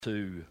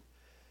to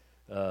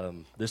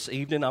this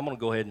evening. I'm going to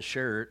go ahead and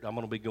share it. I'm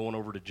going to be going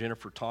over to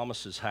Jennifer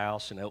Thomas's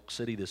house in Elk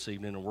City this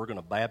evening, and we're going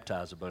to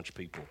baptize a bunch of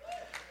people.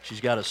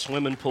 She's got a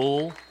swimming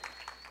pool,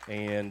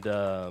 and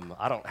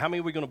how many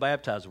are we going to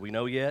baptize? Do we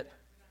know yet?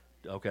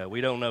 Okay,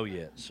 we don't know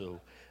yet. So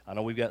I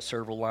know we've got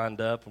several lined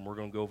up, and we're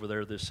going to go over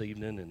there this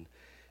evening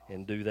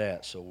and do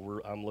that.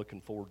 So I'm looking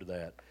forward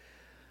to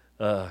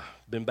that.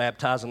 Been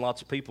baptizing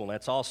lots of people, and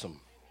that's awesome.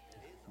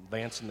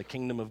 Advancing the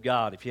kingdom of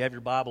God. If you have your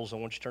Bibles, I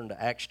want you to turn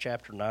to Acts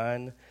chapter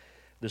 9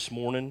 this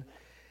morning.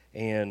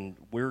 And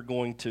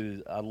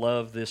I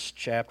love this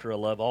chapter. I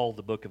love all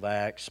the book of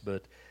Acts,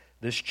 but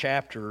this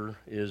chapter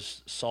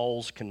is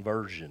Saul's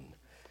conversion.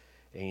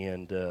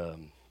 And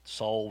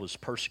Saul was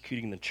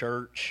persecuting the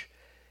church,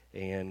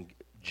 and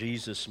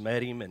Jesus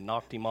met him and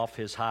knocked him off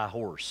his high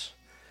horse.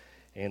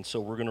 And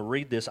so we're going to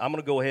read this. I'm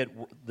going to go ahead.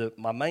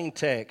 My main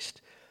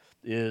text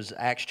is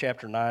Acts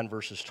chapter 9,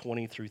 verses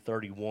 20 through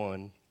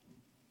 31.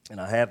 And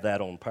I have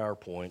that on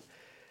PowerPoint,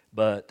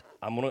 but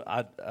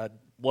I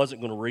wasn't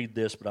going to read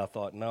this, but I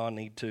thought, no, I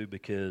need to,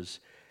 because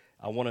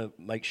I want to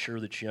make sure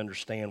that you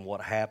understand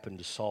what happened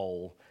to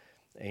Saul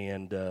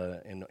and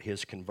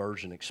his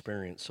conversion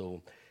experience.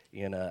 So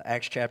in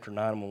Acts chapter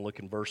 9, I'm going to look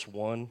in verse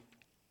 1.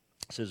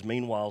 It says,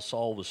 "Meanwhile,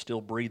 Saul was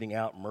still breathing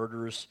out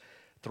murderous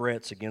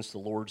threats against the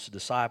Lord's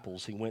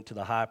disciples. He went to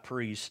the high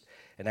priest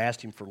and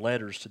asked him for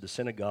letters to the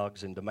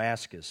synagogues in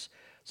Damascus,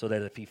 so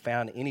that if he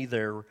found any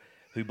there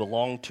who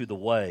belonged to the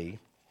Way."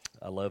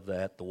 I love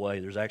that, the Way.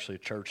 There's actually a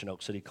church in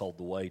Elk City called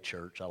the Way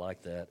Church. I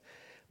like that.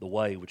 The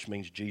Way, which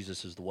means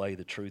Jesus is the way,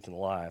 the truth, and the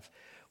life.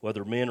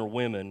 "Whether men or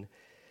women,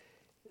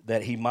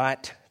 that he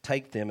might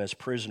take them as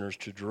prisoners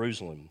to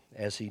Jerusalem.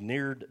 As he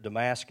neared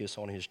Damascus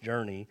on his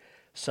journey,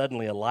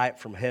 suddenly a light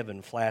from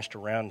heaven flashed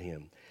around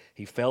him.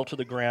 He fell to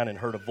the ground and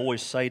heard a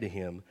voice say to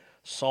him,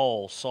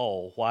 'Saul,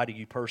 Saul, why do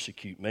you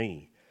persecute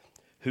me?'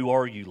 'Who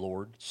are you,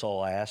 Lord?'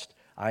 Saul asked.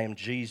 'I am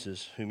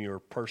Jesus, whom you are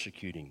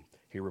persecuting,'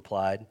 he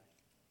replied.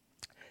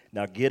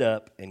 'Now get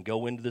up and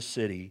go into the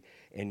city,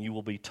 and you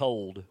will be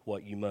told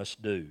what you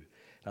must do.'"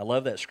 And I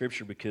love that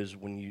scripture, because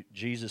when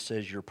Jesus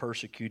says, "You're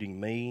persecuting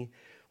me,"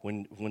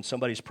 when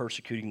somebody's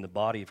persecuting the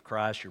body of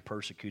Christ, you're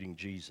persecuting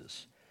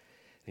Jesus.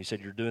 And he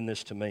said, "You're doing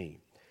this to me."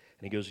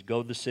 And he goes,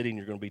 "Go to the city, and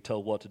you're going to be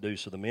told what to do."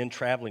 So the men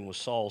traveling with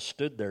Saul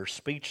stood there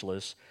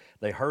speechless.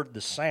 They heard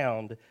the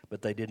sound,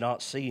 but they did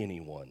not see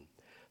anyone.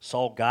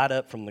 Saul got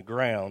up from the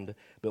ground,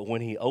 but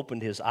when he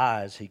opened his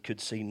eyes, he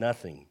could see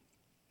nothing.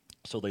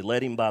 So they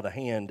led him by the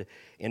hand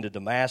into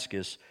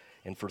Damascus,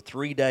 and for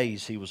 3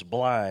 days he was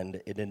blind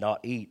and did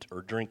not eat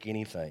or drink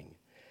anything.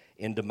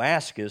 In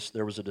Damascus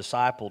there was a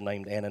disciple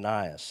named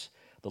Ananias.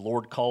 The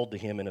Lord called to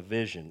him in a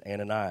vision,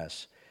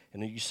 "Ananias."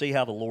 And you see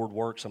how the Lord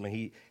works. I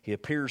mean, he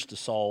appears to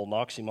Saul,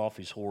 knocks him off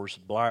his horse,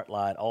 bright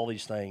light, all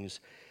these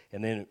things.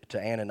 And then to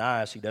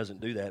Ananias, he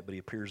doesn't do that, but he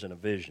appears in a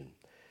vision.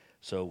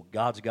 So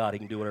God's God, he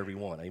can do whatever he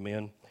wants,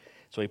 amen?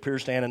 So he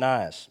appears to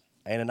Ananias.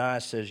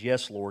 Ananias says,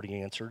 "Yes, Lord,"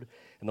 he answered.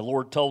 And the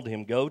Lord told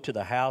him, "Go to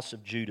the house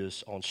of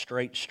Judas on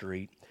Straight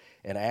Street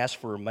and ask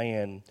for a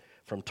man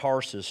from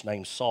Tarsus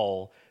named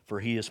Saul,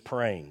 for he is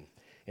praying.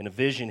 In a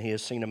vision he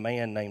has seen a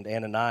man named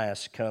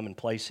Ananias come and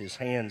place his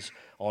hands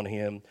on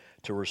him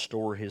to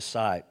restore his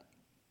sight."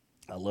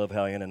 I love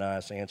how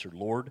Ananias answered.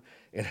 "Lord,"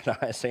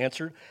 Ananias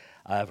answered,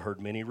 "I have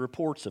heard many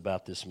reports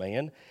about this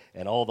man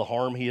and all the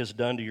harm he has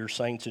done to your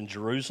saints in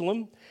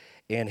Jerusalem.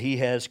 And he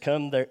has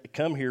come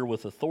here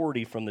with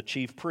authority from the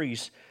chief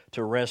priests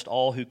to arrest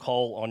all who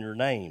call on your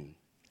name."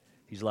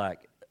 He's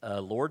like,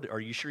 "Lord, are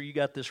you sure you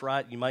got this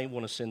right? You might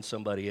want to send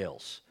somebody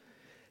else."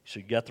 So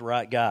you got the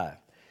right guy.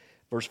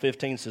 Verse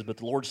 15 says, "But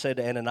the Lord said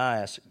to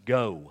Ananias,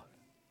 'Go.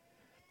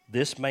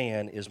 This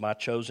man is my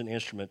chosen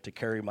instrument to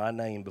carry my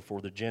name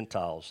before the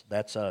Gentiles.'"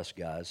 That's us,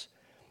 guys.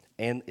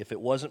 "And if it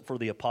wasn't for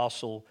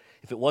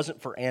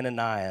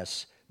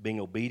Ananias being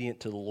obedient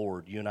to the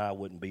Lord, you and I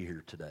wouldn't be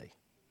here today."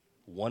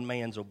 One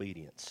man's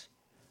obedience,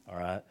 all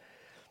right?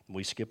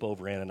 We skip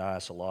over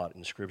Ananias a lot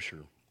in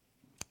Scripture.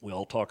 We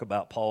all talk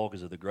about Paul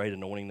because of the great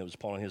anointing that was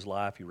upon his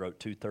life. He wrote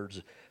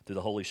 2/3 through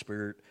the Holy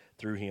Spirit.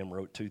 Through him,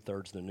 wrote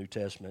 2/3 of the New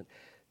Testament.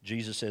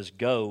 Jesus says,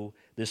 "Go,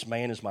 this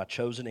man is my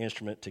chosen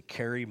instrument to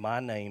carry my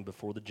name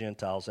before the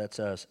Gentiles," that's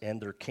us, "and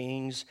their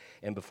kings,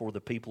 and before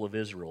the people of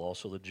Israel,"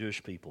 also the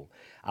Jewish people.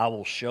 "I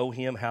will show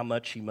him how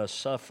much he must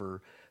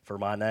suffer for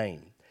my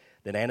name."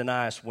 Then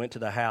Ananias went to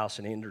the house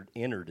and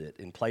entered it,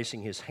 and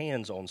placing his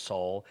hands on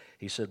Saul,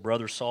 he said,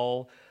 "Brother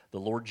Saul, the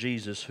Lord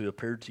Jesus, who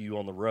appeared to you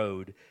on the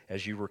road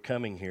as you were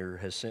coming here,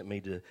 has sent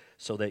me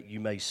so that you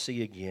may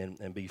see again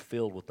and be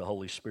filled with the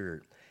Holy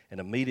Spirit." And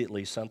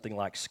immediately something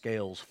like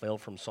scales fell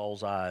from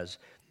Saul's eyes,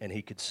 and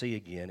he could see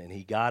again. And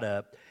he got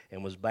up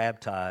and was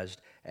baptized.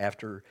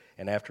 After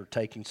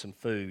taking some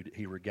food,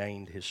 he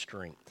regained his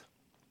strength.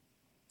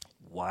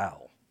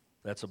 Wow.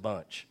 That's a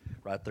bunch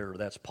right there.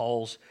 That's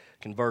Paul's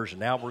conversion.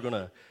 Now we're going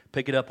to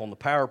pick it up on the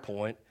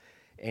PowerPoint,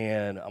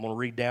 and I'm going to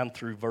read down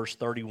through verse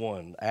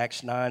 31.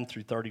 Acts 9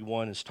 through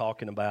 31 is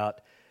talking about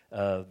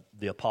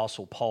the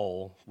Apostle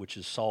Paul, which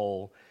is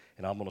Saul,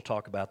 and I'm going to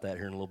talk about that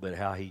here in a little bit,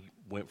 how he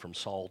went from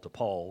Saul to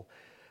Paul.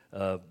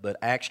 But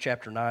Acts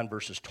chapter 9,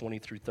 verses 20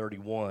 through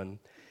 31,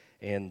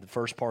 and the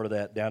first part of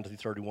that down to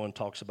 31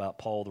 talks about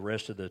Paul. The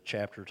rest of the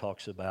chapter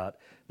talks about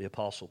the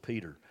Apostle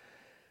Peter.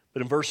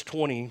 But in verse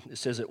 20, it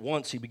says, "At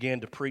once he began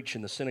to preach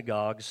in the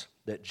synagogues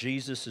that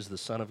Jesus is the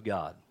Son of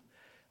God."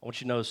 I want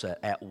you to notice that.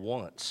 At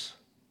once,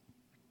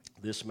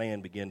 this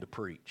man began to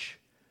preach.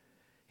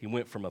 He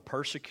went from a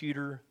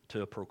persecutor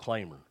to a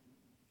proclaimer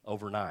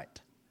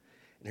overnight.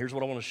 And here's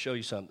what I want to show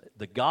you something.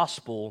 The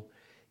gospel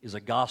is a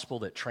gospel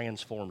that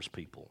transforms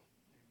people.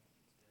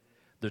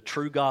 The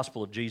true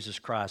gospel of Jesus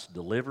Christ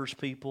delivers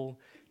people,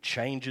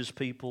 changes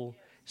people,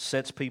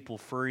 sets people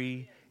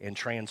free, and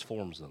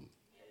transforms them.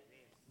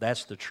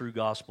 That's the true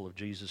gospel of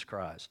Jesus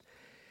Christ.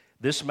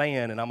 This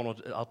man, and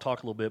I'll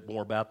talk a little bit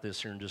more about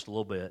this here in just a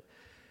little bit,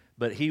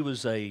 but he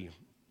was a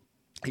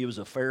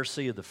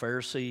Pharisee of the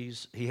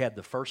Pharisees. He had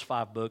the first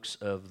 5 books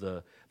of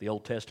the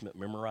Old Testament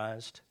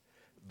memorized.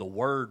 The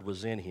Word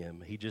was in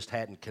him. He just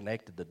hadn't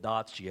connected the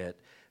dots yet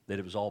that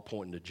it was all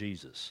pointing to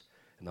Jesus.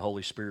 And the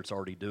Holy Spirit's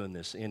already doing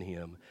this in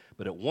him.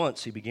 But at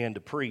once he began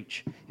to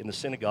preach in the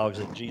synagogues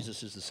that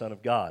Jesus is the Son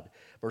of God.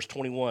 Verse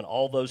 21,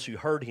 all those who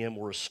heard him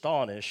were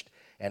astonished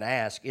and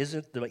asked,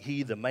 "Isn't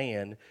he the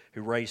man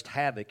who raised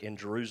havoc in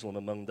Jerusalem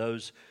among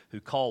those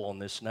who call on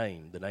this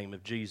name, the name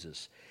of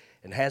Jesus?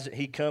 And hasn't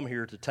he come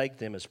here to take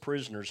them as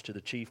prisoners to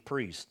the chief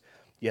priest?"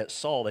 Yet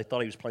Saul, they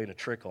thought he was playing a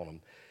trick on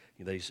them.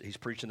 He's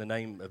preaching the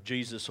name of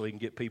Jesus so he can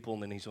get people,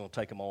 and then he's going to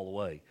take them all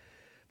away.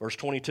 Verse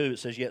 22, it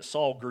says, "Yet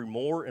Saul grew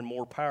more and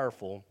more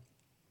powerful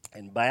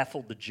and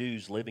baffled the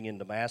Jews living in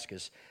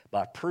Damascus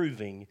by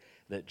proving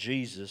that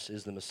Jesus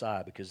is the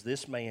Messiah," because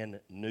this man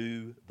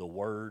knew the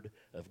Word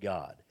of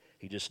God.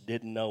 He just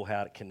didn't know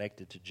how to connect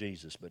it to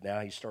Jesus, but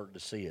now he started to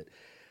see it.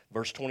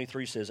 Verse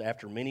 23 says,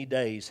 "After many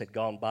days had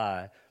gone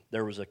by,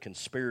 there was a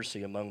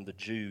conspiracy among the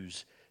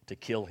Jews to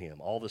kill him."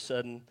 All of a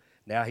sudden,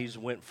 now he's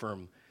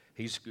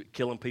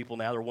killing people,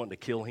 now they're wanting to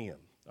kill him,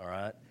 all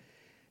right?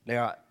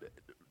 Now,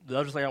 the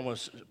other thing I want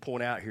to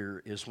point out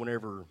here is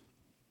whenever,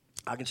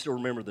 I can still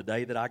remember the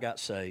day that I got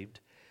saved.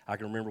 I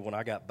can remember when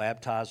I got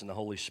baptized in the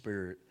Holy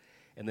Spirit,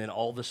 and then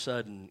all of a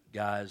sudden,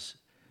 guys,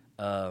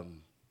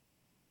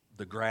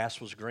 the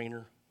grass was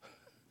greener.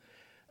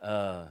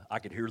 I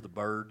could hear the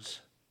birds.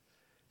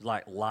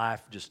 Like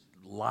life.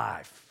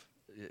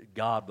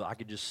 God, but I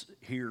could just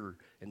hear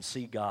and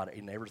see God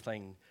in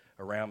everything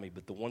around me.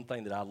 But the one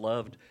thing that I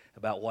loved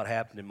about what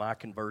happened in my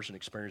conversion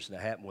experience and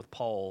that happened with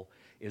Paul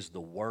is the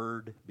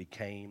Word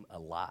became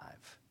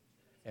alive.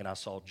 And I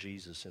saw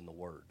Jesus in the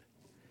Word.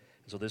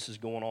 So this is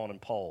going on in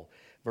Paul.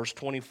 Verse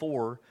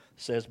 24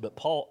 says,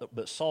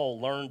 But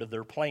Saul learned of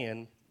their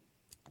plan.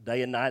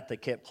 Day and night they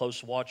kept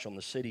close watch on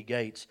the city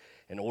gates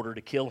in order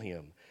to kill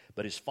him.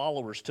 But his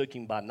followers took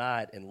him by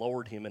night and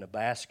lowered him in a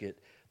basket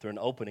through an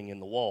opening in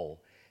the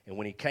wall. And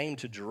when he came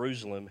to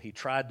Jerusalem, he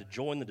tried to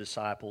join the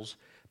disciples,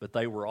 but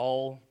they were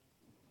all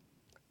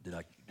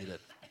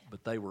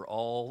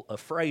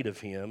afraid of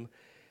him,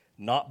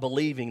 not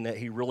believing that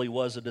he really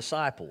was a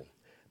disciple.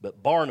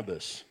 But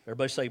Barnabas,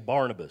 everybody say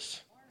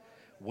Barnabas.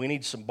 We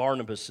need some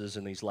Barnabases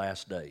in these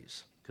last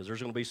days, because there's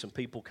going to be some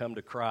people come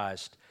to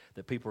Christ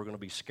that people are going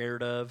to be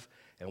scared of,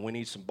 and we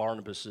need some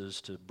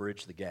Barnabases to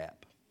bridge the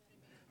gap.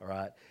 All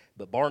right?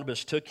 But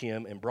Barnabas took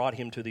him and brought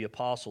him to the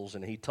apostles,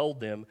 and he told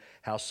them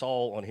how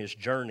Saul on his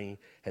journey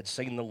had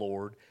seen the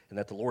Lord, and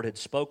that the Lord had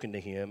spoken to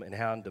him, and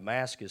how in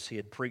Damascus he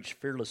had preached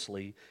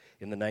fearlessly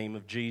in the name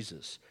of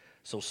Jesus.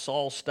 So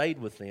Saul stayed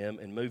with them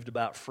and moved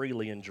about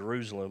freely in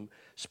Jerusalem,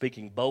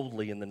 speaking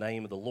boldly in the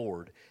name of the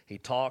Lord. He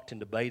talked and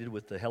debated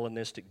with the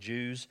Hellenistic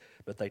Jews,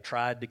 but they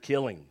tried to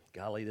kill him.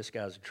 Golly, this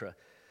guy's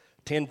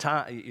 10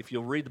 times. If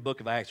you'll read the book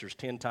of Acts, there's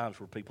 10 times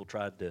where people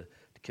tried to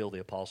kill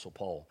the Apostle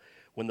Paul.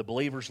 When the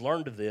believers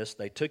learned of this,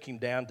 they took him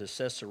down to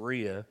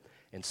Caesarea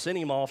and sent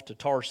him off to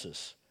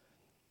Tarsus.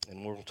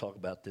 And we're going to talk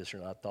about this,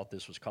 and I thought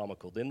this was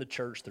comical. Then the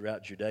church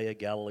throughout Judea,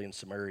 Galilee, and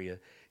Samaria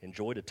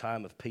enjoyed a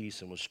time of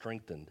peace and was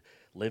strengthened,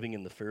 living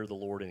in the fear of the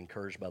Lord and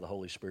encouraged by the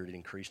Holy Spirit. It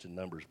increased in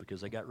numbers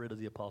because they got rid of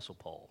the Apostle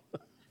Paul.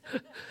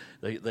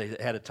 They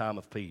had a time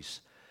of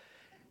peace.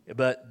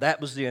 But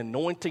that was the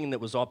anointing that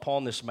was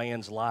upon this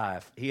man's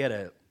life. He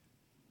had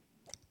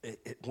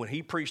when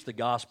he preached the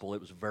gospel,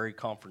 it was very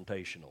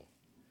confrontational.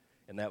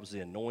 And that was the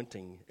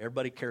anointing.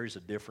 Everybody carries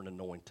a different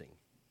anointing,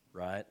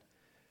 right?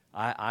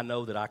 I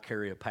know that I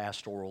carry a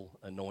pastoral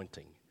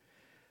anointing.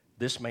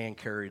 This man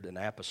carried an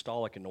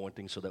apostolic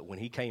anointing so that when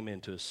he came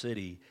into a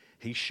city,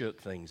 he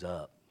shook things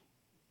up.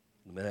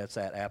 I mean, that's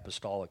that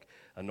apostolic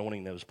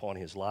anointing that was upon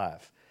his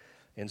life.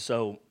 And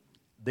so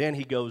then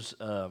he goes,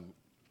 I'm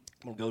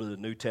going to go to the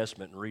New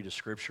Testament and read a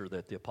scripture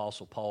that the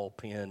Apostle Paul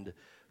penned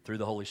through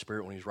the Holy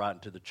Spirit when he's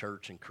writing to the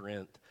church in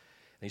Corinth.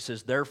 And he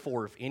says,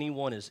 "Therefore, if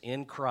anyone is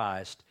in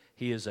Christ,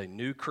 he is a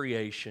new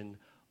creation.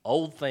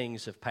 Old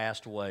things have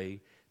passed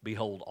away.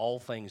 Behold, all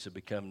things have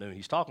become new."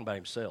 He's talking about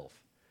himself.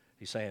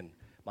 He's saying,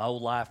 my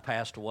old life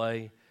passed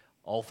away.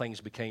 All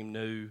things became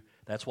new.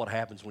 That's what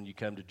happens when you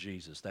come to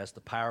Jesus. That's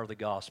the power of the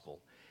gospel.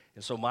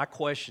 And so my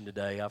question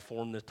today, I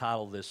formed the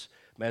title of this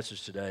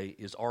message today,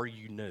 is, are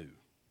you new?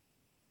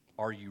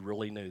 Are you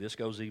really new? This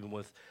goes even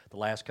with the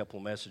last couple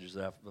of messages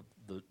that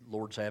the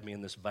Lord's had me in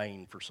this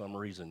vein for some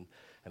reason,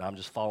 and I'm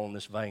just following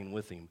this vein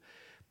with Him.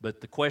 But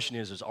the question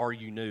is are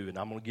you new? And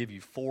I'm going to give you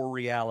 4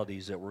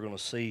 realities that we're going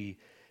to see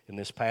in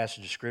this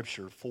passage of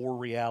Scripture, 4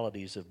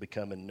 realities of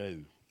becoming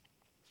new.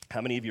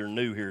 How many of you are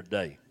new here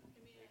today?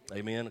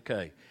 Amen?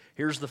 Okay.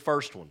 Here's the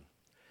first one.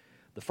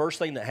 The first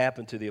thing that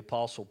happened to the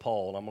Apostle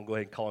Paul, and I'm going to go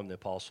ahead and call him the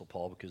Apostle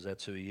Paul because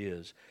that's who he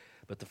is,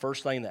 but the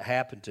first thing that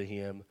happened to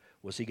him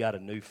was he got a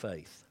new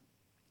faith.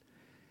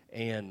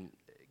 And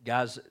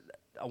guys,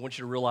 I want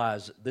you to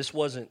realize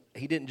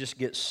he didn't just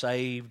get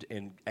saved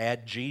and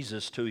add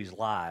Jesus to his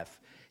life.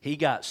 He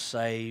got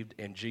saved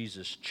and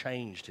Jesus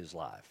changed his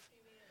life.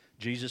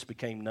 Jesus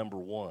became number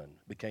one,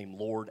 became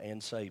Lord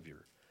and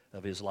Savior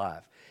of his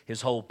life.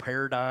 His whole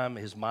paradigm,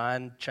 his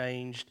mind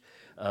changed,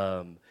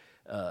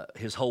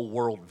 his whole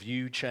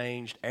worldview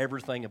changed,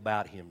 everything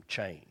about him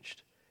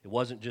changed. It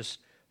wasn't just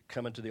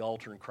coming to the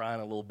altar and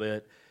crying a little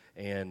bit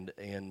and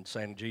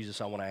saying,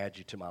 Jesus, I want to add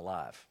you to my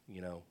life.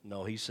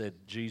 No, he said,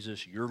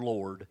 Jesus, you're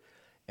Lord,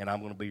 and I'm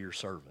going to be your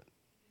servant.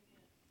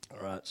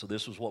 All right, so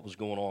this was what was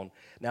going on.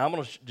 Now I'm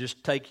going to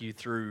just take you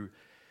through,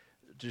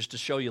 just to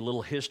show you a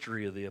little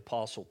history of the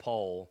Apostle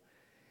Paul,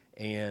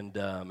 and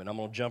I'm going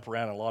to jump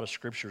around in a lot of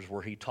scriptures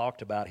where he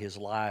talked about his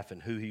life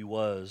and who he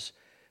was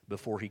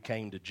before he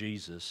came to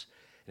Jesus.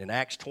 And in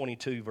Acts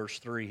 22, verse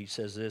 3, he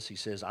says this. He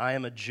says, I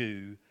am a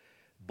Jew,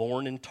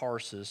 born in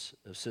Tarsus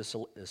of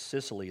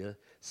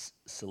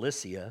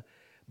Cilicia,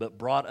 but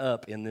brought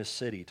up in this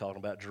city, talking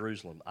about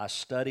Jerusalem. I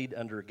studied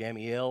under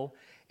Gamaliel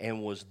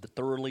and was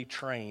thoroughly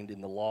trained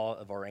in the law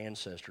of our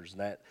ancestors.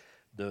 And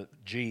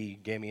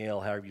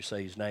Gamaliel, however you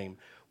say his name,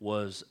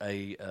 was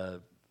he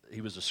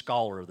was a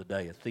scholar of the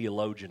day, a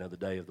theologian of the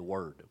day of the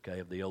Word, okay,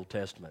 of the Old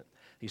Testament.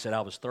 He said,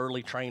 I was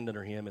thoroughly trained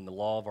under him in the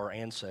law of our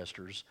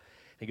ancestors.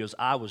 He goes,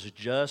 I was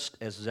just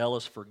as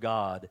zealous for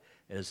God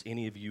as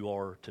any of you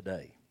are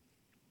today.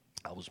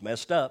 I was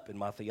messed up in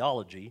my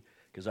theology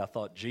because I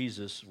thought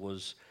Jesus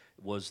was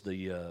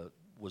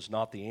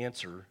not the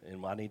answer,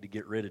 and I need to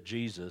get rid of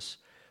Jesus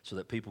so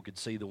that people could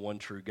see the one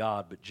true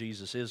God, but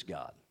Jesus is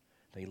God.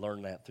 And he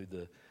learned that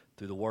through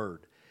the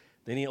Word.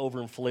 Then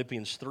over in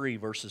Philippians 3,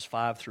 verses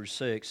 5 through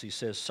 6, he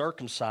says,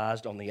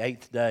 circumcised on the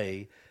 8th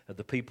day of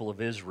the people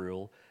of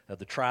Israel, of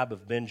the tribe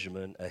of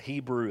Benjamin, a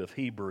Hebrew of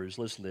Hebrews,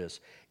 listen to this,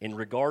 in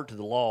regard to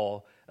the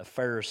law, a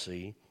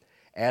Pharisee,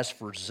 as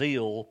for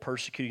zeal,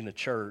 persecuting the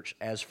church,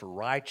 as for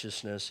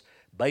righteousness,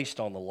 based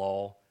on the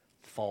law,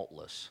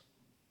 faultless.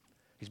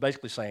 He's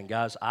basically saying,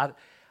 guys, I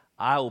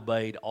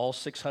obeyed all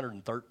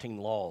 613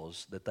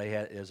 laws that they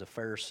had as a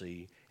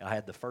Pharisee. I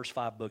had the first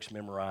 5 books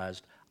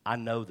memorized. I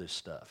know this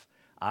stuff.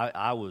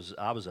 I was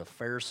a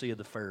Pharisee of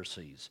the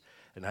Pharisees.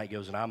 And he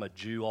goes, and I'm a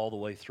Jew all the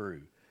way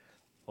through.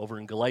 Over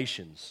in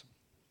Galatians,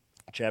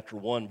 chapter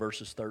 1,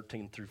 verses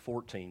 13 through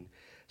 14, it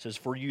says,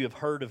 for you have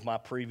heard of my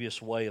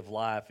previous way of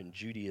life in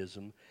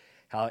Judaism,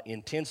 how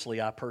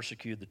intensely I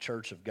persecuted the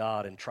church of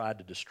God and tried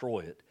to destroy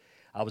it.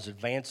 I was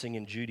advancing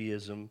in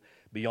Judaism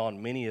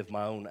beyond many of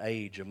my own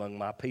age among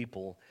my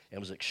people and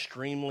was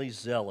extremely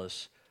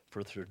zealous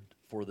for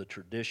the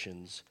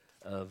traditions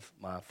of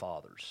my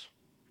fathers.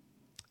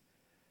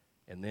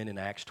 And then in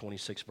Acts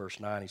 26, verse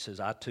 9, he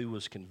says, I too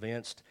was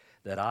convinced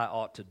that I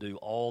ought to do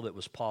all that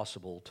was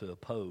possible to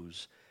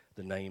oppose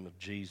the name of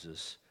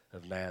Jesus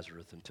of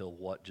Nazareth until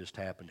what just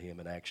happened to him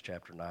in Acts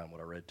chapter 9, what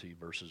I read to you,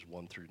 verses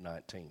 1 through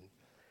 19.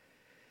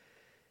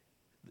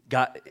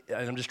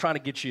 I'm just trying to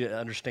get you to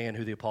understand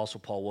who the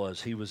Apostle Paul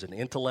was. He was an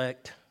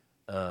intellect.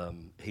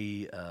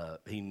 He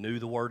knew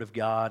the Word of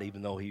God,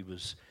 even though he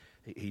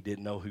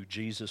didn't know who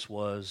Jesus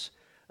was.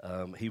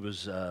 If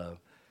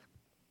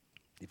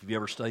you've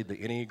ever studied the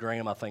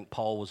Enneagram, I think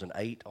Paul was an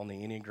 8 on the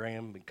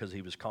Enneagram because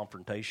he was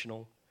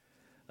confrontational,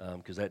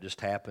 because that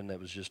just happened.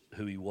 That was just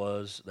who he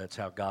was. That's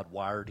how God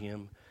wired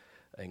him,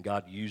 and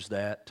God used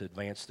that to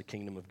advance the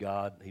kingdom of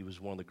God. He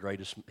was one of the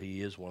greatest.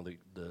 He is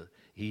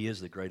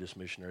the greatest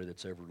missionary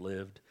that's ever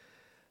lived.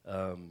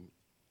 And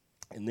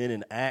then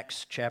in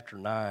Acts chapter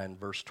 9,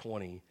 verse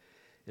 20,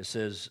 it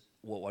says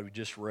what we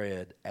just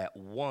read. At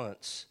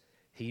once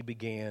he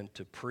began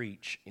to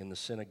preach in the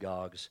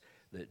synagogues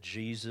that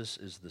Jesus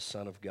is the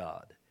Son of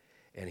God.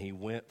 And he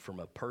went from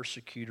a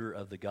persecutor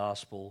of the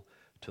gospel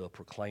to a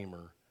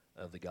proclaimer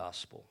of the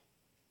gospel.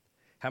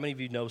 How many of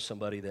you know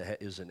somebody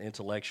that is an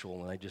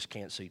intellectual and they just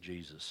can't see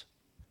Jesus?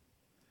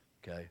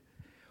 Okay.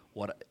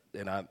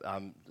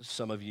 I'm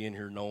some of you in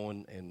here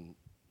knowing, and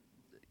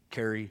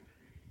Carrie,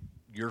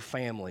 your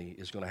family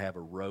is going to have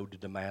a road to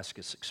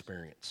Damascus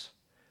experience.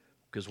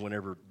 Because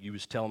whenever you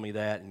was telling me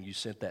that and you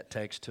sent that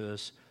text to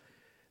us,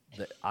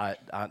 that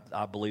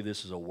I believe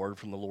this is a word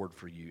from the Lord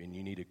for you, and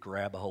you need to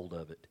grab a hold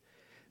of it,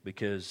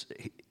 because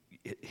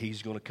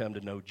he's going to come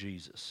to know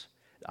Jesus.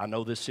 I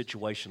know this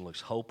situation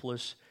looks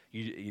hopeless.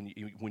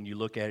 When you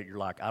look at it, you're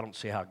like, I don't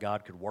see how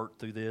God could work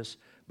through this,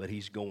 but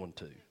he's going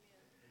to.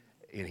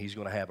 And he's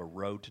going to have a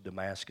road to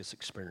Damascus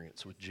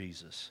experience with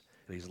Jesus.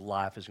 And his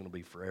life is going to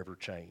be forever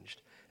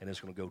changed. And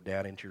it's going to go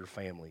down into your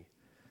family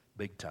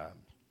big time.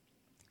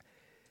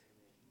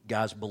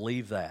 Guys,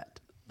 believe that.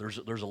 There's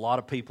a lot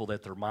of people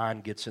that their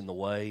mind gets in the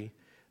way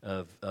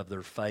of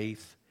their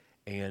faith,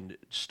 and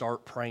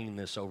start praying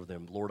this over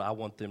them. Lord, I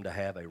want them to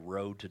have a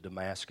road to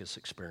Damascus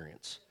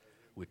experience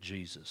with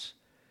Jesus.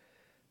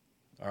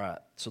 All right,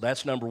 so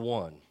that's number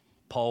one.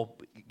 Paul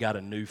got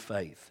a new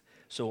faith.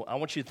 So I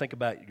want you to think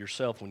about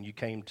yourself when you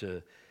came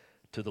to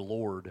the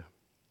Lord.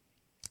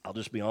 I'll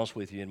just be honest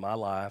with you. In my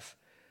life,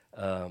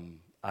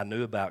 I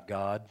knew about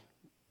God,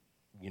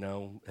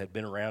 had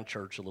been around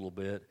church a little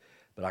bit,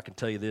 but I can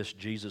tell you this,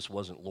 Jesus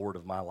wasn't Lord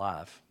of my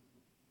life.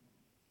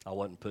 I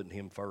wasn't putting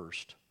him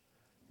first.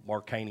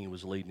 Mark Haney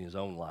was leading his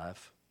own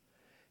life.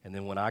 And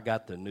then when I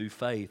got the new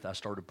faith, I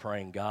started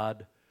praying,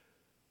 God,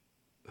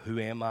 who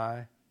am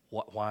I?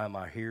 Why am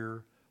I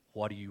here?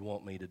 What do you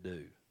want me to do?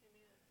 Amen.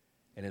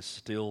 And it's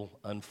still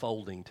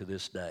unfolding to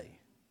this day.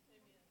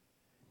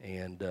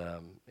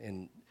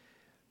 Amen.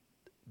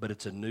 But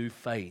it's a new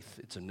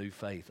faith. It's a new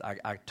faith.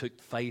 I took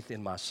faith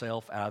in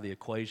myself out of the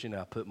equation,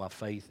 and I put my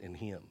faith in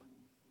him.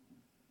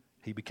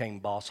 He became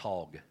boss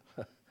hog,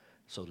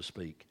 so to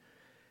speak.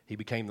 He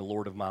became the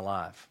Lord of my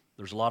life.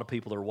 There's a lot of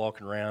people that are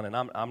walking around, and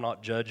I'm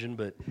not judging,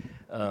 but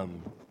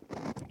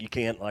you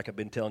can't, like I've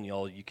been telling you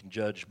all, you can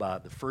judge by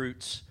the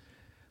fruits.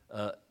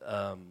 But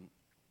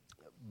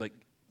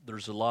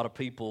there's a lot of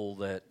people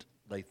that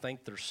they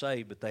think they're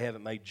saved, but they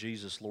haven't made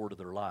Jesus Lord of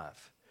their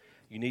life.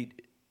 You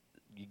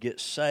get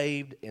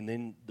saved, and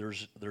then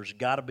there's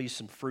got to be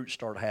some fruit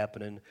start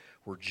happening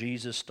where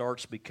Jesus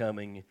starts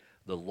becoming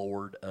the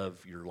Lord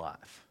of your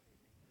life.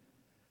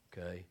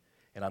 Okay?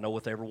 And I know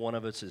with every one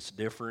of us it's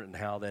different and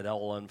how that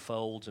all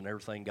unfolds and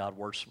everything. God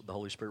works, the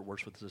Holy Spirit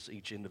works with us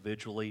each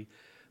individually,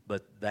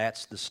 but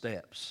that's the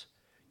steps.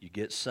 You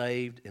get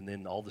saved, and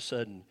then all of a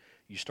sudden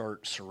you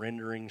start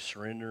surrendering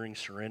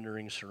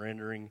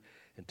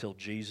until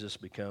Jesus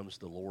becomes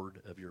the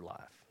Lord of your life.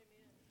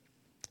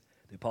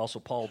 Amen. The Apostle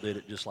Paul did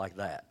it just like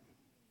that.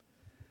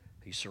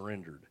 He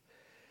surrendered.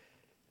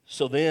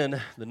 So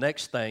then the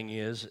next thing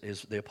is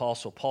the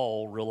Apostle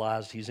Paul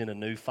realized he's in a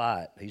new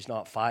fight. He's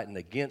not fighting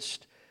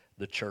against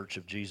the church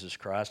of Jesus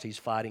Christ. He's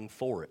fighting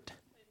for it.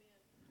 Amen.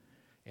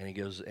 And he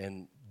goes,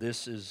 and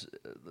this is,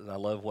 I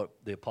love what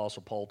the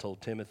Apostle Paul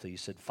told Timothy. He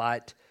said,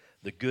 fight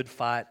the good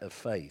fight of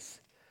faith.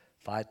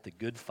 Fight the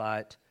good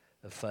fight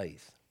of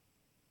faith.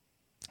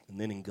 And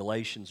then in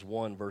Galatians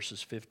 1,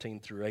 verses 15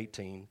 through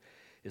 18,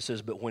 it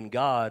says, but when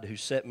God, who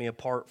set me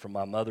apart from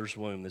my mother's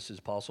womb, this is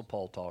Apostle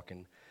Paul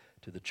talking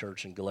to the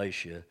church in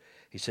Galatia,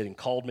 he said, and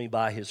called me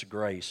by his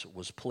grace,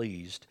 was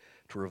pleased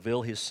to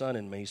reveal his Son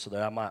in me so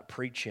that I might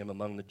preach him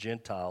among the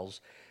Gentiles,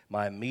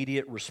 my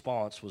immediate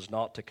response was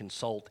not to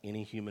consult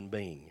any human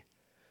being.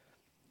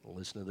 Well,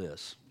 listen to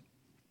this.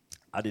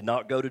 I did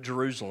not go to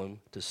Jerusalem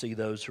to see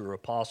those who are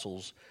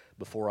apostles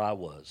before I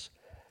was,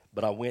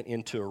 but I went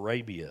into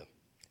Arabia.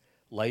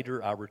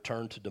 Later, I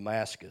returned to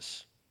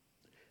Damascus.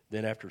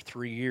 Then after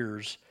 3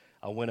 years,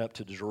 I went up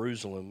to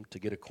Jerusalem to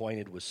get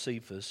acquainted with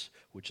Cephas,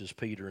 which is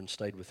Peter, and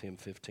stayed with him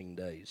 15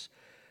 days.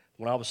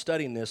 When I was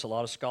studying this, a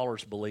lot of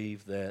scholars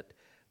believe that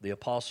the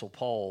Apostle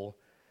Paul,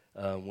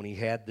 when he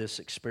had this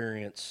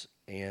experience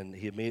and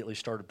he immediately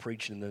started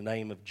preaching in the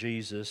name of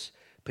Jesus,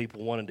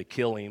 people wanted to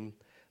kill him.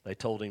 They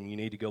told him, you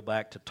need to go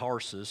back to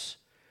Tarsus.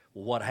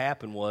 Well, what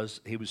happened was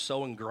he was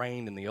so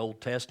ingrained in the Old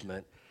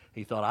Testament,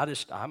 he thought,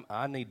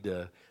 I need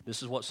to,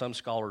 this is what some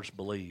scholars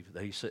believe,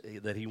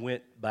 that he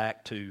went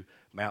back to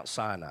Mount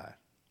Sinai,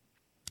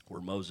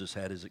 where Moses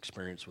had his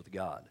experience with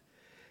God.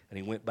 And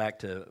he went back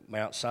to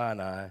Mount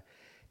Sinai,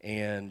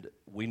 and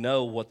we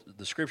know what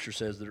the Scripture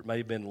says, that it may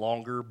have been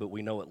longer, but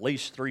we know at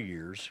least 3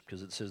 years,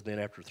 because it says then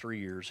after 3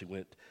 years he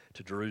went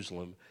to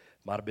Jerusalem.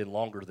 Might have been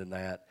longer than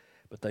that.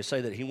 But they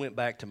say that he went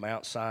back to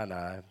Mount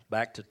Sinai,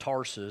 back to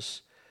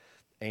Tarsus,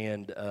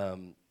 and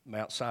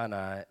Mount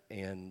Sinai,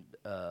 and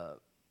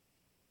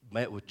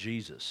met with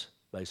Jesus,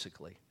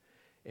 basically.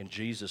 And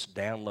Jesus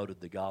downloaded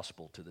the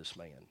gospel to this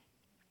man,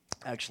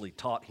 actually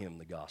taught him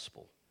the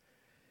gospel,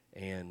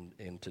 and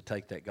to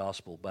take that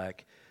gospel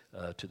back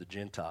to the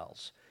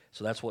Gentiles.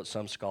 So that's what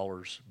some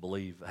scholars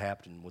believe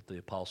happened with the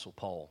Apostle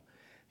Paul.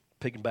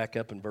 Picking back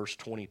up in verse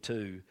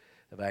 22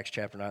 of Acts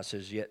chapter 9, it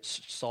says, yet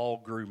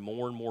Saul grew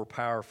more and more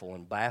powerful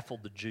and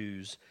baffled the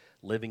Jews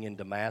living in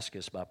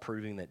Damascus by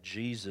proving that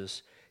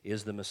Jesus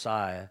is the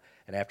Messiah.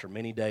 And after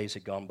many days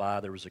had gone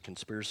by, there was a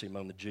conspiracy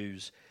among the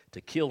Jews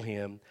to kill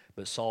him,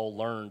 but Saul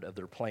learned of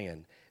their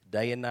plan.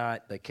 Day and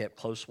night they kept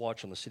close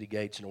watch on the city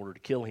gates in order to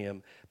kill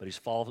him, but his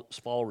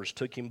followers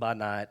took him by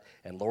night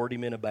and lowered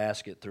him in a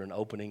basket through an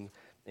opening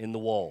in the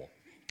wall.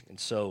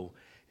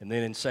 And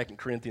then in 2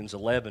 Corinthians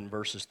 11,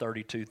 verses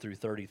 32 through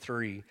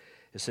 33,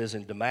 it says,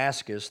 in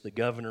Damascus, the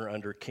governor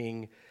under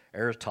King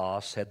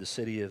Aretas had the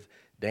city of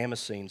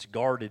Damascenes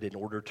guarded in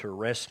order to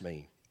arrest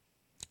me.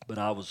 But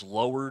I was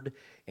lowered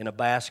in a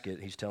basket.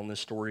 He's telling this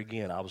story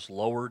again. I was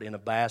lowered in a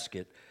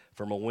basket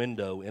from a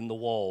window in the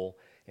wall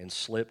and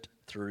slipped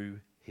through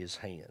his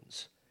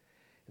hands.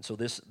 And so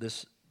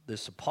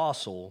this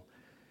apostle,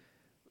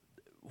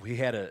 he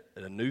had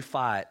a new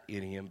fight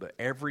in him, but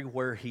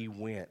everywhere he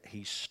went,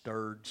 he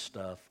stirred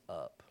stuff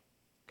up,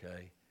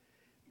 okay?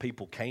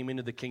 people came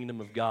into the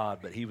kingdom of God,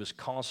 but he was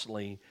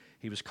constantly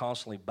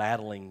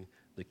battling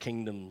the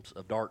kingdoms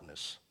of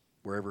darkness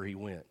wherever he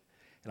went.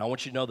 And I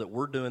want you to know that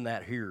we're doing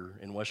that here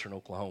in Western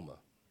Oklahoma.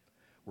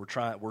 We're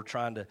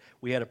trying to.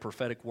 We had a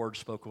prophetic word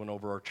spoken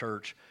over our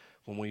church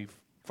when we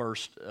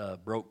first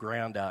broke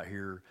ground out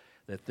here,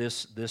 that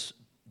this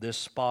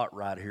spot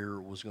right here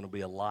was going to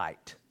be a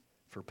light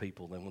for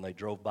people. Then when they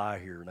drove by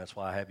here, and that's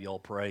why I have you all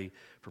pray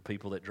for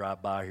people that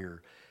drive by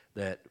here,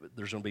 that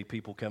there's going to be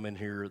people come in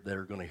here that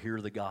are going to hear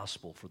the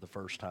gospel for the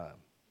first time.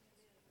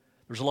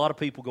 There's a lot of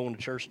people going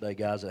to church today,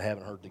 guys, that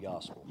haven't heard the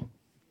gospel.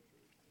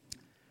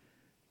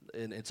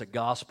 And it's a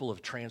gospel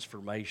of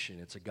transformation.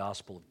 It's a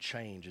gospel of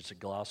change. It's a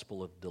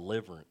gospel of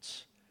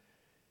deliverance.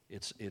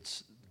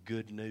 It's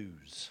good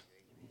news.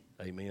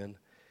 Amen.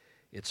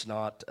 It's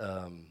not,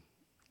 the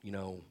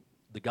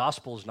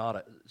gospel is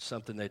not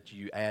something that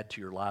you add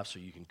to your life so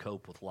you can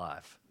cope with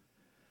life.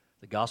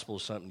 The gospel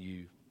is something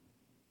you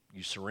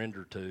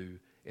surrender to,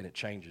 and it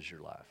changes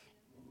your life.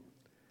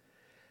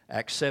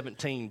 Acts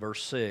 17,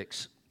 verse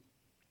 6,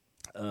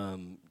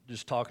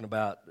 just talking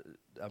about,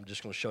 I'm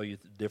just going to show you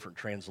the different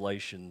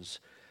translations,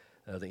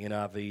 the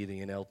NIV,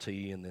 the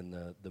NLT, and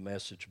then the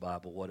Message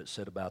Bible, what it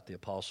said about the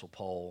Apostle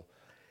Paul.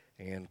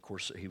 And, of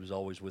course, he was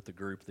always with the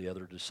group, the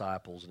other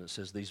disciples. And it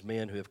says, these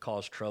men who have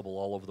caused trouble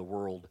all over the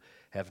world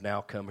have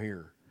now come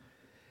here.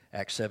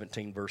 Acts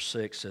 17, verse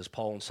 6 says,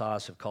 Paul and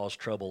Silas have caused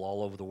trouble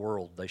all over the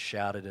world. They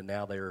shouted, and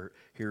now they're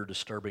here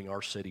disturbing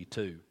our city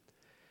too.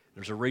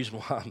 There's a reason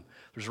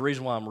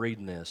why I'm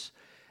reading this.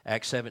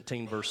 Acts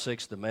 17, verse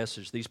 6, the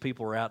Message, these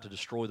people are out to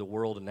destroy the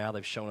world, and now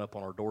they've shown up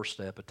on our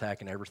doorstep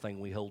attacking everything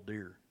we hold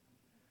dear.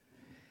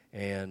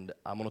 And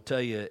I'm going to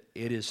tell you,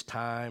 it is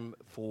time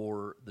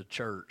for the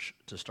church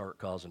to start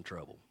causing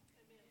trouble.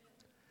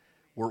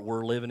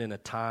 We're living in a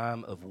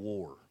time of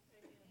war.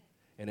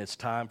 And it's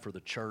time for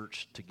the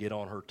church to get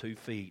on her 2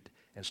 feet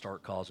and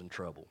start causing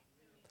trouble.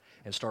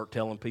 And start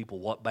telling people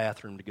what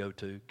bathroom to go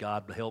to.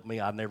 God help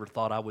me, I never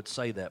thought I would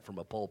say that from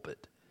a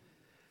pulpit.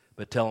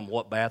 But tell them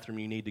what bathroom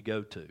you need to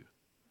go to.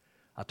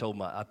 I told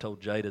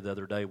Jada the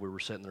other day, we were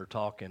sitting there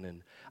talking,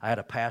 and I had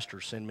a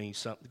pastor send me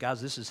something.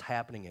 Guys, this is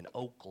happening in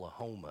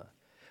Oklahoma,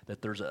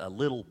 that there's a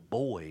little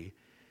boy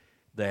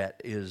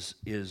that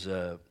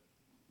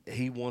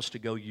he wants to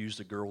go use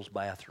the girls'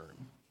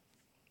 bathroom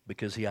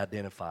because he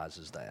identifies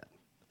as that.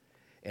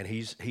 And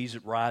he's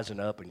rising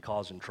up and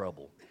causing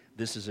trouble.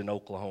 This is in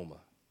Oklahoma.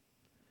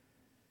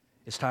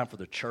 It's time for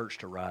the church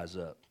to rise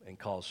up and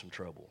cause some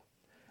trouble.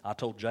 I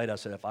told Jada, I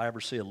said, if I ever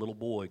see a little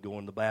boy go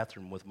in the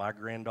bathroom with my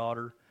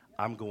granddaughter,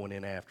 I'm going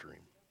in after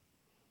him.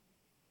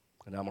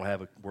 And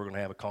we're going to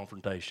have a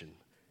confrontation.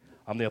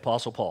 I'm the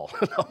Apostle Paul.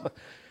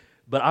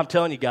 But I'm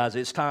telling you guys,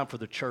 it's time for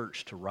the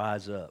church to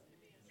rise up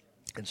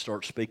and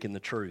start speaking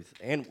the truth.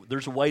 And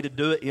there's a way to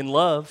do it in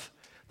love.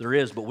 There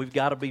is, but we've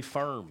got to be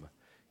firm,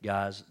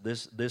 guys.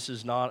 This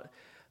is not.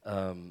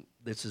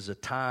 This is a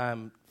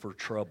time for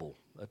trouble.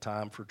 A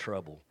time for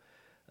trouble.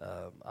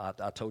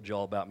 I told you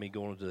all about me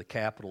going to the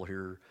Capitol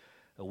here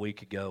a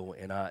week ago,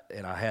 and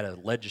I had a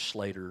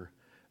legislator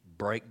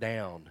break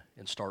down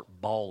and start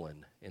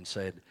bawling and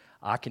said,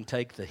 I can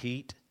take the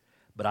heat,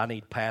 but I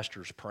need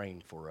pastors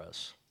praying for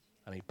us.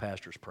 I need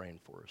pastors praying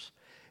for us.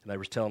 And they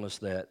was telling us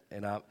that,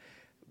 and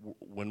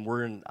when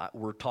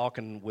we're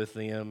talking with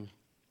them,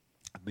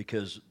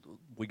 because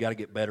we got to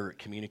get better at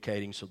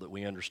communicating so that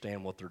we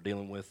understand what they're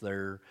dealing with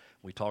there.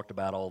 We talked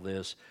about all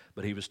this,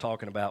 but he was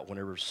talking about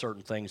whenever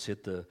certain things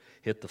hit the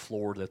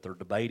floor that they're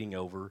debating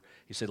over.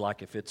 He said,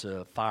 like if it's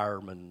a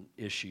fireman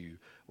issue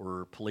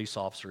or a police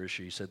officer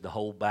issue, he said the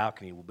whole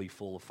balcony will be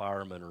full of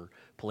firemen or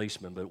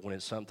policemen, but when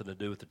it's something to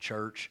do with the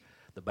church,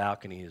 the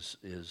balcony is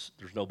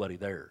there's nobody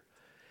there.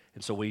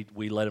 And so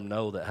we let them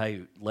know that,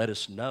 hey, let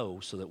us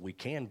know so that we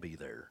can be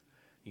there,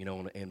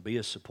 and be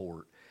a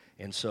support.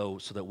 And so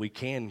that we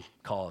can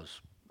cause,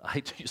 I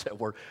hate to use that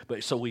word,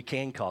 but so we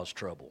can cause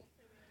trouble.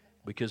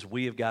 Because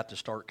we have got to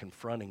start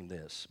confronting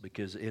this,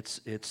 because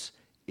it's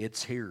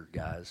here,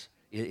 guys.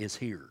 It is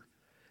here.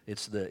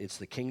 It's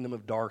the kingdom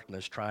of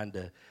darkness trying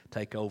to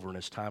take over, and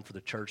it's time for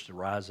the church to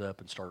rise up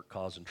and start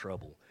causing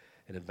trouble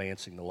and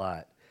advancing the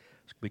light.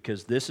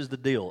 Because this is the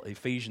deal.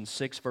 Ephesians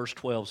 6, verse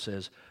 12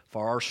 says,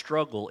 for our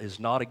struggle is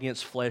not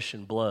against flesh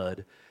and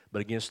blood,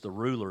 but against the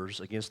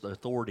rulers, against the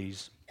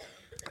authorities,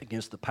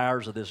 against the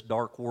powers of this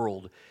dark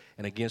world,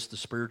 and against the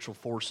spiritual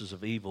forces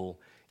of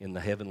evil in the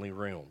heavenly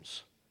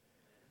realms.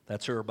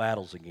 That's who our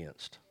battle's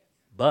against.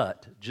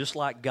 But just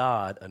like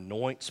God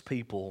anoints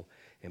people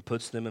and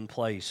puts them in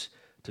place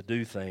to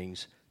do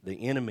things,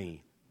 the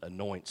enemy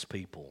anoints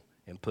people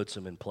and puts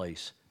them in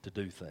place to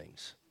do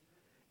things.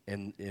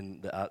 And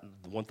the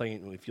one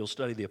thing, if you'll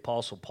study the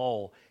Apostle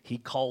Paul, he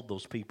called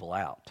those people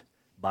out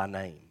by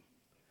name.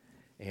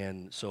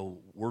 And so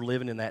we're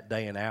living in that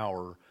day and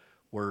hour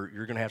where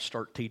you're going to have to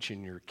start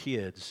teaching your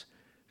kids,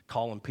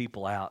 calling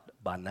people out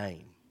by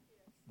name.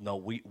 No,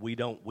 we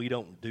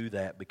don't do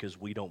that because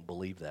we don't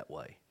believe that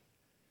way.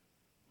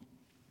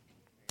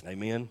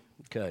 Amen?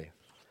 Okay.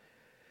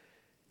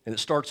 And it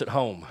starts at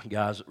home,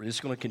 guys. It's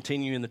going to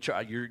continue in the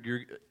church.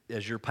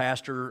 As your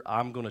pastor,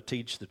 I'm going to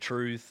teach the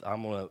truth.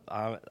 I'm going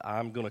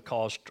to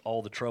cause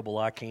all the trouble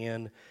I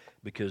can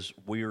because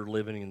we are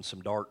living in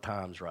some dark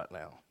times right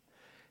now.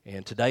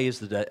 And today is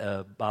the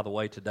day. By the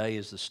way, today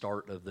is the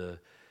start of the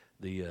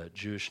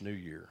Jewish New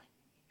Year,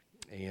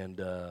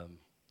 and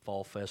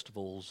fall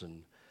festivals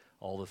and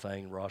all the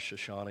thing. Rosh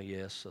Hashanah.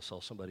 Yes, I saw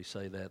somebody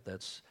say that.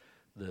 That's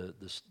the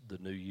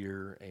New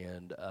Year,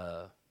 and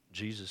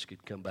Jesus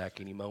could come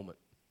back any moment.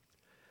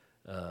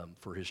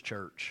 For his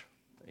church,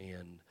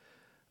 and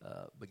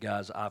but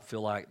guys, I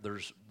feel like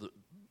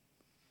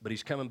but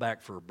he's coming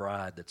back for a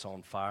bride that's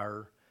on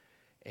fire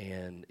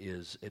and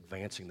is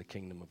advancing the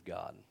kingdom of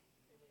God.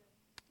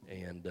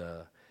 And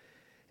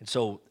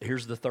so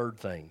here's the third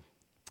thing.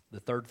 The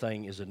third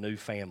thing is a new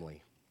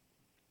family.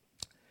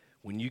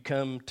 When you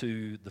come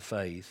to the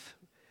faith,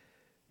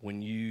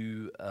 when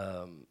you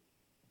and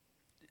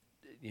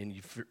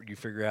you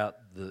figure out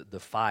the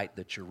fight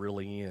that you're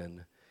really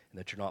in, and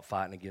that you're not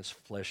fighting against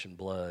flesh and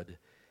blood,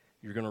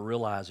 you're going to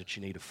realize that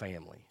you need a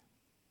family.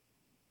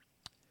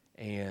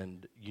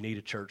 And you need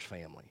a church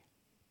family.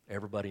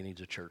 Everybody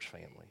needs a church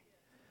family.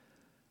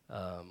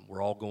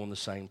 We're all going the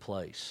same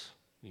place.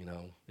 You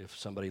know, if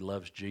somebody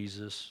loves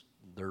Jesus,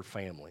 they're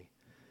family.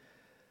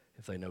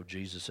 If they know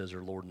Jesus as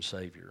their Lord and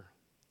Savior.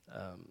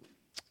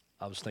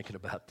 I was thinking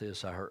about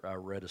this. I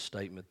read a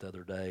statement the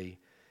other day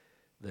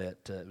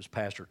that it was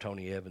Pastor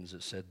Tony Evans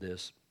that said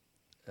this.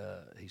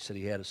 He said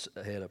he had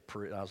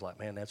I was like,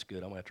 man, that's good.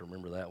 I'm going to have to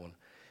remember that one. He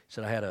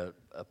said, I had a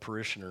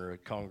parishioner,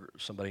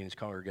 somebody in his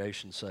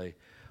congregation say,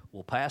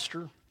 well,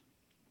 Pastor,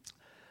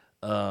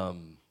 I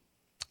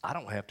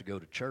don't have to go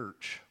to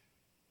church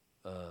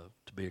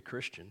to be a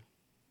Christian.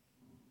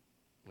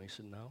 And he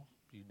said, no,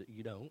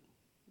 you don't.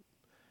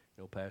 You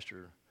know,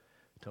 Pastor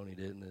Tony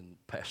didn't, and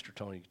Pastor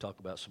Tony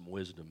talked about some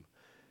wisdom.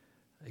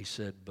 He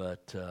said,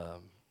 but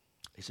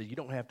you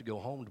don't have to go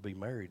home to be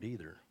married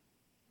either.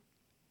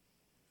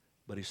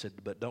 But he said,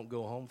 but don't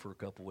go home for a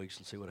couple weeks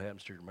and see what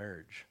happens to your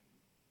marriage.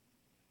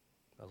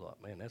 I was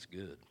like, man, that's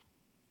good.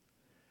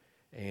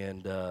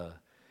 And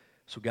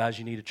so, guys,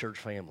 you need a church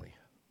family.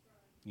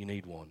 You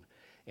need one.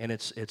 And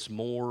it's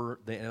more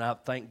than, and I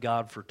thank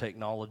God for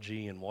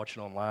technology and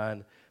watching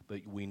online,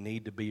 but we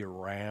need to be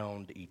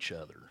around each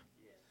other.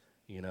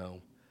 You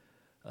know,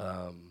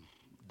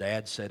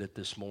 Dad said it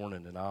this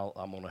morning, and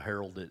I'm going to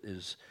herald it,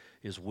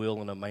 is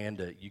Will and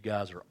Amanda, you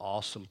guys are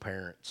awesome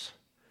parents.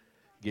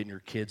 Getting your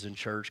kids in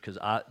church, because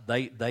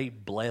they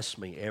bless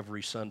me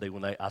every Sunday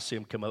when I see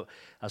them come up.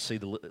 I see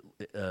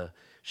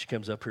she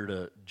comes up here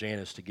to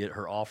Janice to get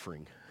her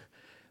offering.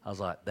 I was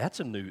like,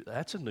 that's a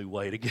new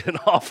way to get an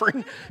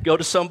offering. Go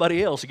to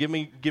somebody else. Give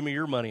me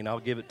your money and I'll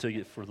give it to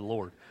you for the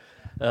Lord.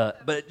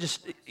 But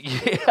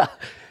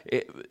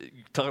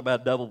talk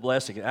about double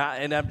blessing.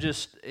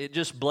 It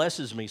just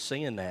blesses me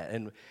seeing that.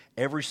 And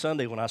every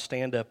Sunday when I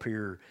stand up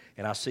here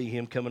and I see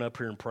him coming up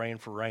here and praying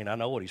for rain, I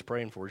know what he's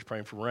praying for. He's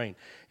praying for rain.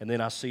 And then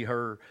I see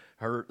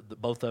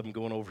both of them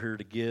going over here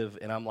to give,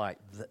 and I'm like,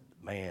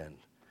 man,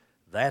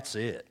 that's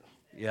it.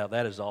 Yeah,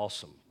 that is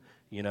awesome.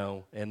 You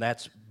know, and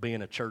that's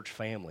being a church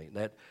family.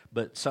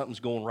 But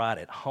something's going right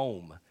at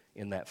home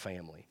in that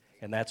family,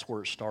 and that's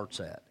where it starts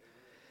at.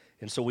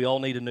 And so we all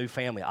need a new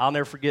family. I'll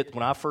never forget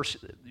when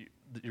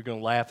you're going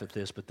to laugh at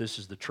this, but this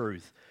is the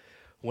truth.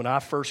 When I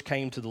first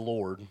came to the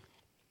Lord,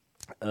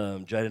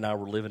 Jada and I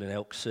were living in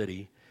Elk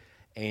City,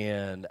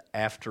 and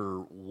after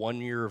 1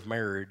 year of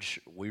marriage,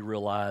 we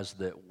realized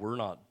that we're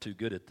not too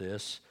good at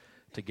this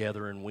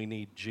together, and we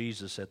need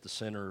Jesus at the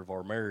center of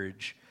our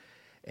marriage.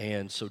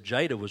 And so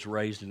Jada was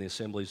raised in the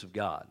Assemblies of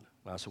God.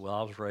 And I said, well,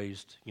 I was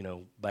raised,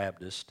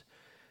 Baptist,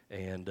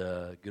 and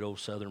good old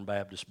Southern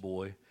Baptist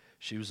boy.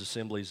 She was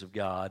Assemblies of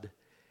God,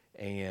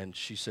 and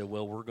she said,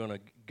 well, we're going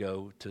to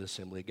go to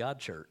Assembly of God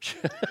Church.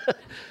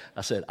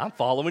 I said, I'm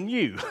following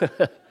you.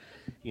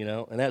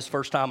 And that's the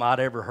first time I'd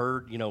ever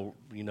heard,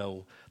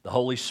 the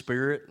Holy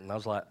Spirit. And I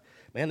was like,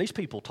 man, these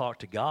people talk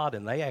to God,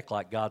 and they act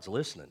like God's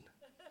listening.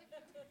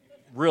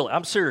 Really,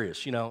 I'm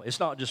serious. It's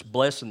not just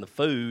blessing the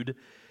food.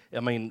 I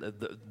mean,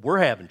 we're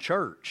having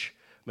church.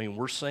 I mean,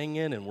 we're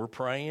singing and we're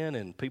praying,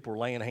 and people are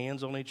laying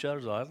hands on each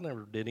other. So I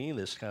never did any of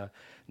this kind of.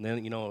 And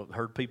then,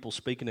 heard people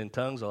speaking in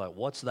tongues. I'm like,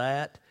 what's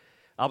that?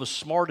 I was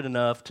smart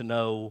enough to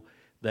know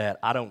that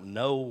I don't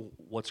know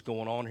what's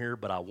going on here,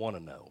 but I want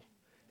to know.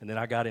 And then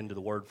I got into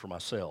the Word for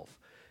myself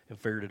and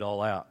figured it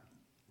all out.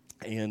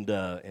 And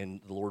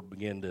the Lord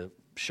began to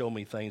show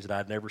me things that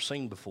I'd never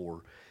seen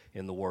before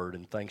in the Word.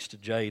 And thanks to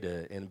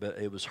Jada, but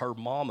it was her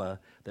mama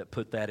that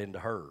put that into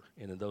her,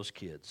 into those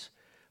kids,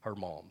 her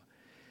mom.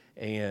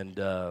 And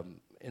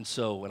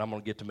so I'm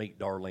going to get to meet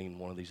Darlene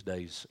one of these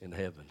days in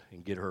heaven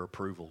and get her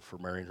approval for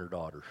marrying her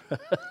daughter.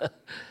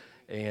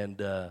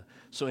 And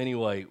so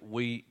anyway,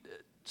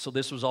 so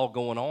this was all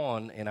going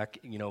on, and I,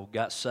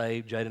 got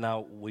saved. Jada and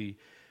I,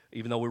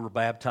 even though we were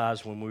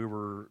baptized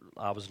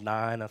I was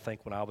 9, I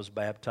think, when I was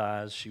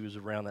baptized. She was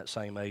around that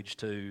same age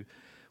too.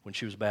 When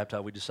she was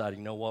baptized, we decided,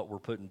 you know what, we're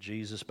putting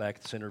Jesus back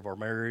at the center of our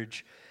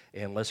marriage.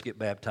 and let's get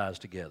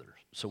baptized together.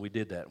 So we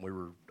did that, and we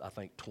were, I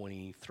think,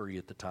 23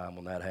 at the time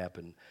when that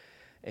happened.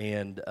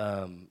 And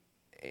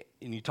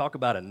you talk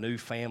about a new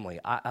family.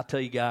 I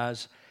tell you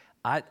guys,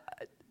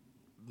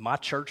 my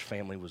church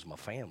family was my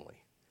family.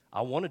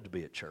 I wanted to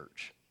be at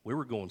church. We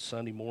were going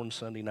Sunday morning,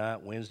 Sunday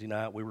night, Wednesday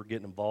night. We were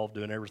getting involved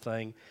doing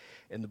everything.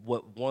 And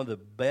one of the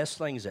best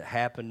things that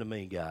happened to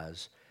me,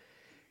 guys,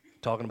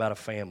 talking about a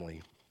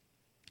family,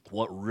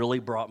 what really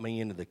brought me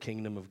into the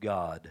kingdom of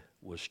God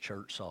was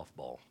church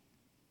softball.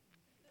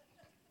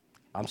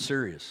 I'm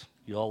serious.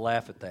 You all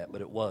laugh at that,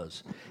 but it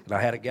was. And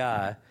I had a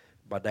guy,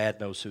 my dad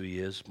knows who he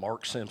is,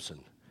 Mark Simpson.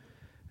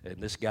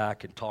 And this guy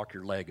can talk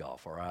your leg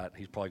off, all right?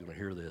 He's probably going to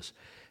hear this.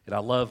 And I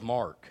love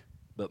Mark.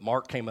 But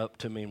Mark came up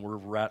to me, and we're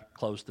right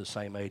close to the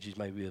same age. He's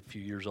maybe a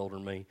few years older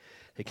than me.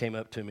 He came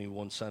up to me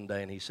one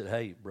Sunday, and he said,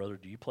 "Hey, brother,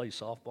 do you play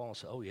softball?" I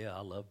said, "Oh, yeah,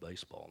 I love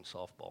baseball and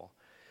softball."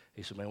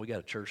 He said, "Man, we got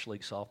a church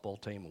league softball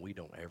team, and we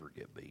don't ever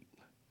get beat."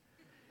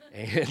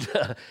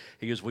 And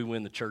he goes, "We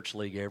win the church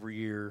league every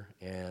year,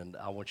 and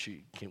I want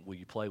you, will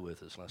you play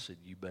with us?" And I said,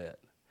 "You bet."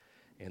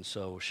 And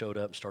so showed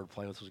up and started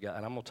playing with those guys.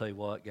 And I'm going to tell you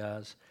what,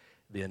 guys,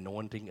 the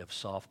anointing of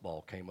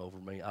softball came over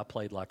me. I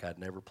played like I'd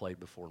never played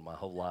before in my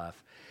whole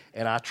life.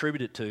 And I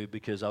attribute it to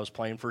because I was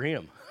playing for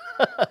him.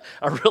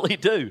 I really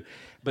do.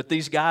 But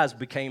these guys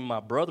became my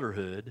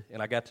brotherhood,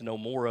 and I got to know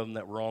more of them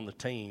that were on the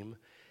team.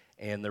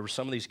 And there were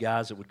some of these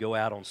guys that would go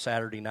out on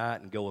Saturday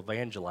night and go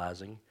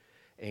evangelizing,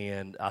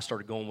 and I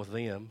started going with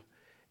them.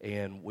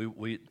 And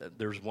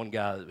there's one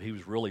guy, he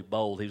was really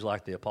bold. He was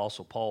like the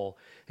Apostle Paul.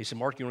 He said,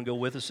 "Mark, you want to go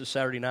with us this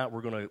Saturday night?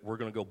 We're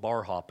gonna go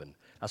bar hopping."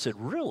 I said,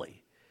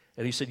 "Really?"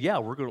 And he said, "Yeah,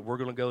 we're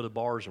gonna go to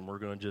bars, and we're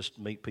gonna just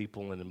meet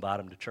people and invite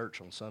them to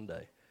church on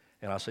Sunday."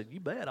 And I said,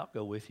 "You bet, I'll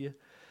go with you." And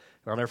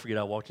I'll never forget,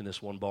 I walked in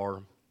this one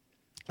bar.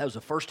 That was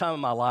the first time in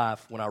my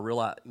life when I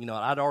realized,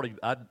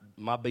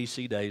 my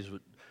BC days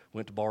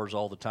went to bars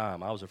all the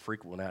time. I was a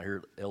frequent one out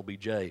here at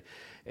LBJ.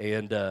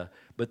 And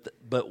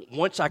but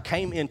once I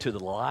came into the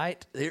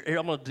light, here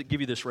I'm going to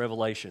give you this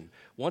revelation.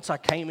 Once I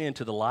came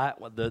into the light,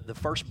 the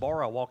first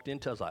bar I walked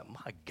into, I was like,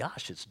 "My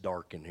gosh, it's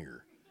dark in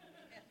here,"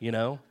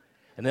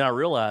 And then I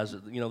realized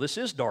that, this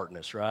is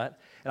darkness, right?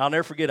 And I'll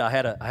never forget, I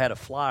had a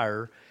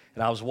flyer,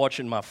 and I was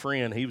watching my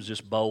friend. He was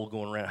just bold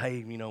going around,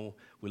 "Hey,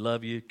 we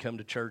love you, come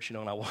to church," And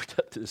I walked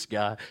up to this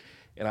guy,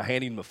 and I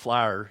handed him a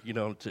flyer,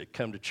 to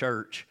come to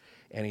church.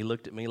 And he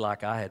looked at me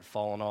like I had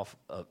fallen off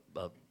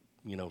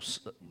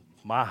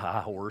my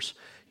high horse,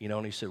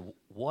 and he said,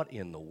 "What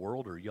in the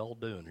world are y'all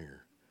doing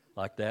here?"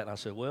 Like that. And I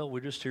said, "Well,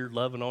 we're just here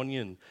loving on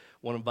you and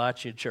want to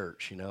invite you to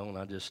church," And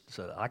I just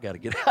said, "I got to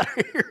get out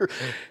of here."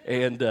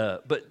 And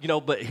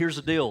but here's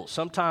the deal.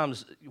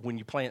 Sometimes when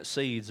you plant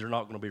seeds, they're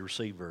not going to be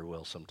received very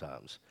well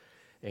sometimes.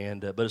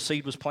 And but a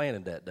seed was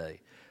planted that day.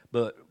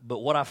 But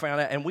what I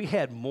found out, and we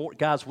had more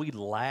guys. We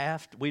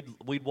laughed.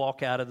 We'd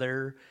walk out of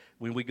there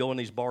when we go in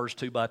these bars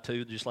 2 by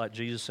 2, just like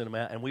Jesus sent them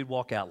out, and we'd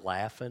walk out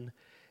laughing,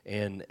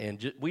 and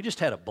we just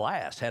had a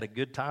blast, had a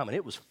good time, and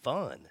it was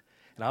fun.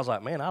 And I was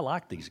like, "Man, I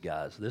like these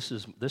guys. This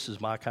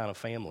is my kind of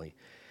family."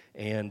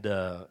 And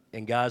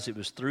guys, it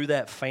was through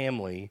that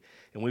family,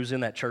 and we was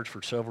in that church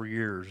for several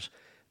years,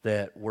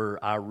 that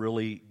where I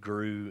really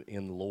grew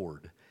in the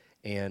Lord.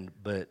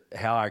 But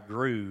how I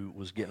grew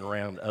was getting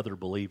around other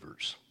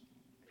believers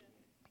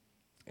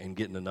and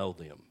getting to know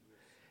them.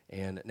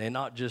 And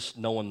not just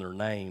knowing their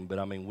name, but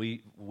I mean,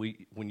 we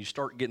when you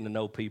start getting to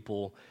know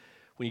people,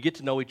 when you get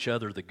to know each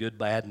other, the good,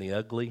 bad, and the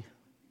ugly,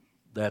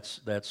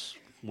 that's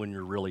when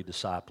you're really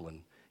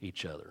discipling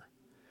each other.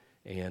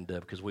 And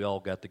because we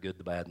all got the good,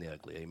 the bad, and the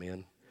ugly,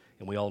 amen?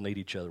 And we all need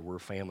each other. We're a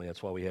family.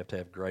 That's why we have to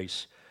have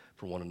grace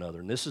for one another.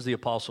 And this is the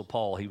Apostle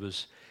Paul. He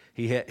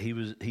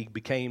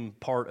became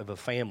part of a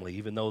family,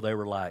 even though they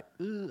were like,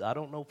 "I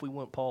don't know if we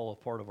want Paul a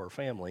part of our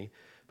family,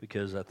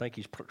 because I think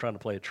he's trying to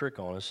play a trick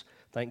on us."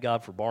 Thank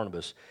God for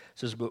Barnabas. It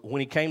says, "But when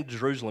he came to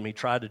Jerusalem, he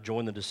tried to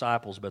join the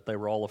disciples, but they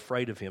were all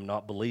afraid of him,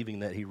 not believing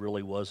that he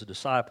really was a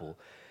disciple.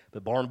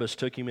 But Barnabas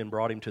took him and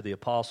brought him to the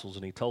apostles,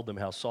 and he told them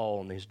how Saul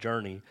on his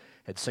journey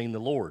had seen the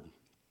Lord,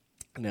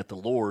 and that the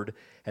Lord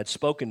had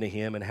spoken to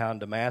him, and how in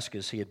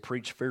Damascus he had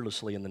preached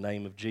fearlessly in the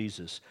name of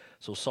Jesus.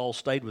 So Saul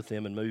stayed with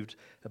them and moved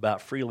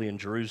about freely in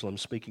Jerusalem,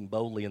 speaking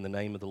boldly in the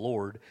name of the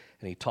Lord.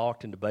 And he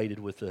talked and debated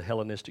with the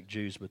Hellenistic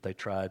Jews, but they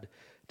tried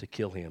to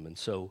kill him." And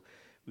so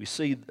we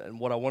see, and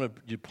what I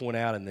wanted to point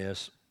out in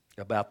this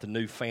about the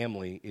new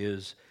family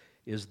is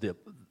the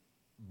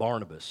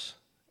Barnabas.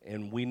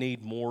 And we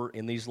need more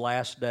in these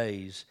last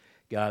days,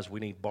 guys. We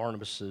need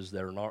Barnabases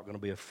that are not going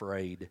to be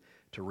afraid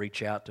to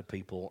reach out to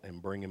people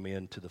and bring them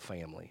into the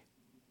family.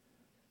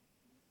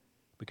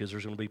 Because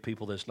there's going to be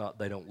people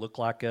they don't look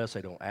like us,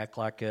 they don't act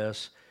like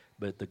us,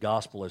 but the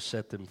gospel has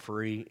set them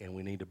free, and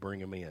we need to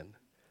bring them in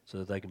so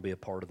that they can be a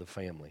part of the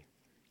family.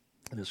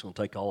 And it's going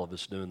to take all of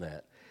us doing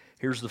that.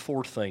 Here's the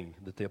fourth thing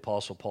that the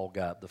Apostle Paul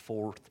got, the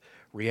fourth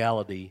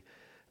reality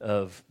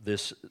of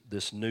this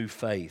new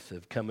faith,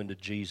 of coming to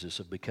Jesus,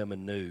 of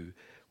becoming new,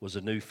 was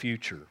a new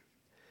future.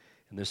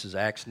 And this is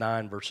Acts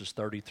 9, verses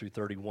 30 through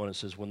 31. It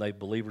says, when they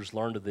believers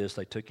learned of this,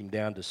 they took him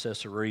down to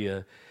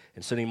Caesarea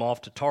and sent him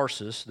off to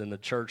Tarsus. Then the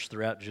church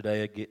throughout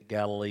Judea,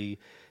 Galilee,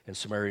 and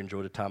Samaria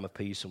enjoyed a time of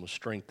peace and was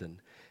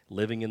strengthened,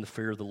 living in the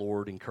fear of the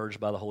Lord,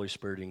 encouraged by the Holy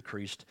Spirit,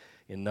 increased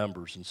in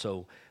numbers. And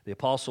so the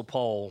Apostle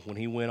Paul, when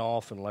he went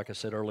off, and like I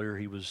said earlier,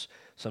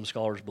 some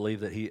scholars believe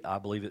that I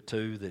believe it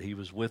too, that he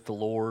was with the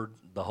Lord.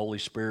 The Holy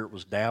Spirit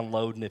was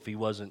downloading. If he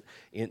wasn't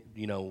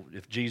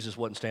if Jesus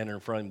wasn't standing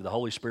in front of him, the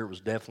Holy Spirit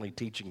was definitely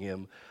teaching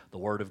him the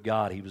Word of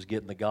God. He was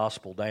getting the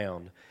gospel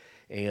down.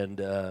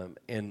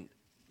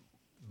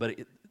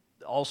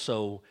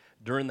 Also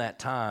during that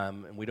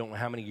time, and we don't know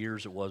how many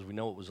years it was, we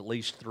know it was at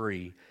least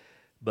 3,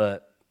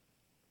 but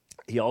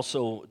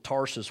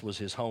Tarsus was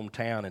his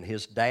hometown, and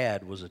his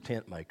dad was a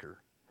tent maker,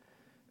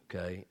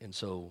 okay? And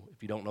so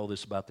if you don't know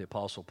this about the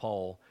Apostle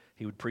Paul,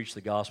 he would preach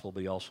the gospel,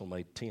 but he also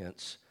made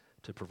tents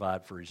to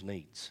provide for his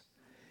needs.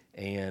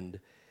 And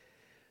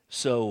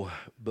so,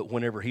 but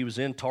whenever he was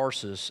in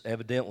Tarsus,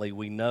 evidently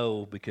we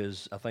know,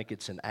 because I think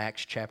it's in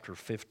Acts chapter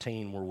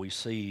 15 where we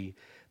see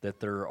that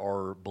there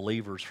are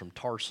believers from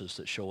Tarsus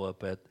that show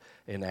up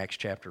in Acts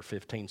chapter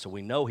 15. So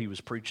we know he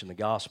was preaching the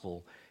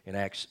gospel in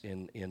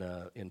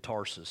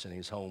Tarsus, in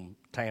his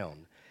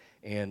hometown.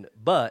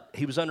 But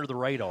he was under the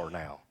radar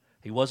now.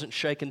 He wasn't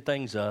shaking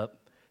things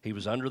up. He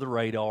was under the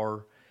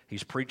radar.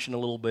 He's preaching a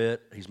little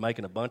bit. He's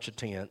making a bunch of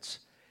tents.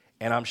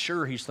 And I'm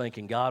sure he's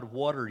thinking, God,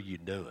 what are you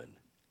doing?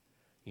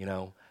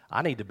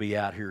 I need to be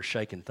out here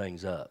shaking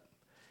things up.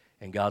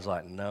 And God's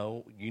like,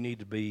 no, you need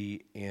to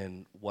be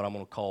in what I'm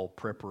going to call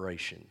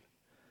preparation.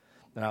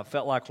 And I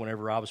felt like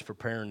whenever I was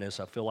preparing this,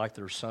 I feel like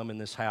there's some in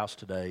this house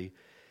today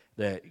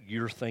that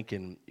you're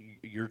thinking,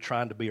 you're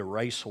trying to be a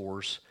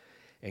racehorse,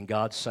 and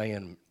God's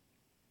saying,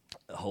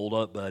 hold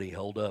up, buddy,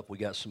 hold up. We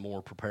got some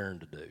more preparing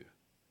to do.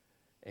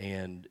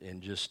 And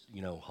just,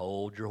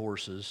 hold your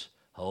horses,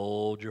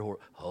 hold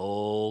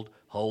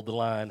the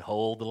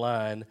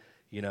line,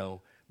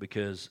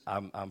 because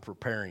I'm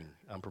preparing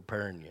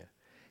you.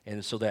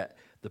 And so that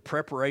the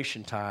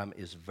preparation time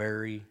is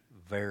very,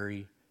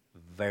 very,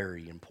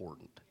 very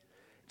important.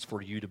 It's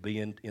for you to be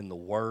in the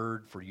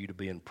Word, for you to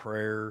be in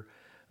prayer.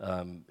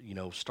 What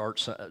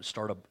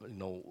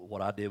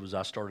I did was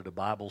I started a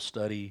Bible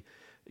study,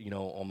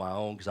 on my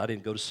own, because I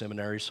didn't go to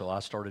seminary, so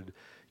I started,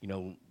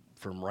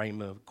 from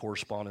Rhema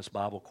Correspondence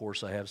Bible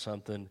Course, I have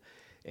something,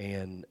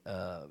 and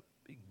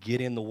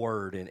get in the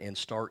Word and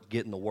start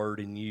getting the Word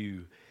in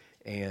you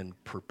and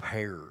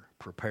prepare.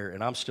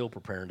 And I'm still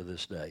preparing to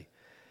this day.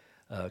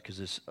 Because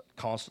it's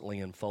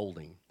constantly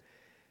unfolding.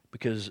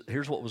 Because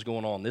here's what was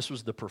going on. This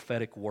was the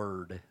prophetic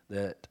word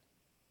that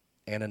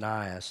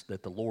Ananias,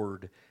 that the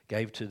Lord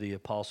gave to the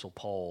Apostle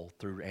Paul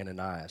through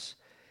Ananias.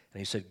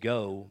 And he said,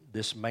 go,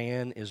 this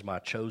man is my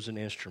chosen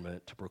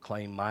instrument to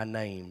proclaim my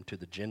name to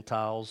the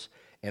Gentiles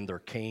and their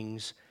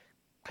kings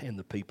and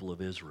the people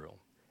of Israel.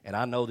 And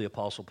I know the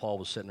Apostle Paul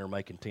was sitting there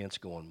making tents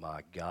going,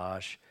 my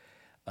gosh,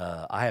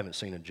 I haven't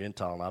seen a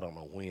Gentile and I don't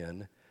know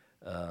when.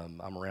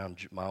 I'm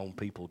around my own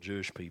people,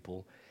 Jewish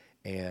people,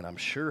 and I'm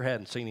sure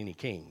hadn't seen any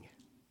king.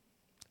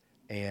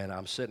 And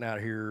I'm sitting out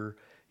here,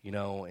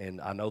 and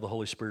I know the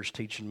Holy Spirit's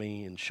teaching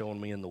me and showing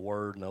me in the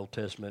Word and the Old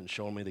Testament and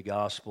showing me the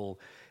gospel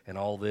and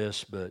all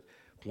this, but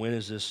when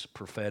is this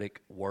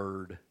prophetic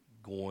word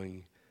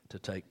going to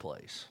take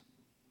place?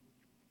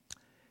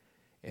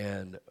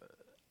 And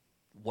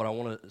what I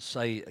want to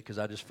say, because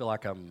I just feel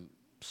like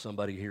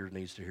somebody here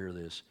needs to hear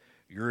this,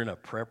 you're in a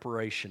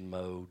preparation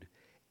mode,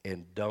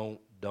 and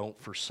don't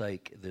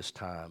forsake this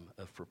time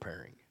of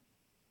preparing.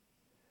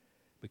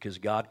 Because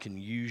God can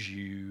use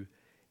you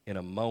in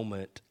a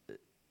moment,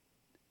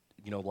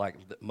 like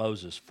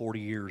Moses,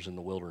 40 years in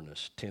the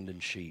wilderness, tending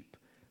sheep.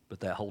 But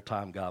that whole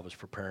time God was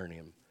preparing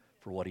him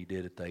for what he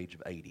did at the age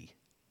of 80.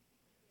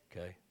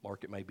 Okay?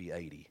 Mark, it may be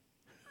 80.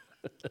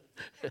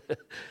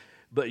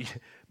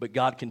 But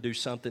God can do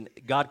something.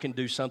 God can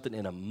do something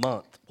in a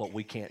month what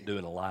we can't do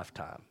in a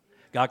lifetime.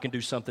 God can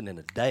do something in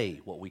a day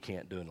what we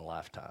can't do in a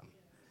lifetime.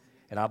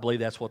 And I believe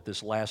that's what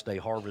this last day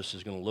harvest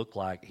is going to look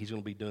like. He's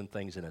going to be doing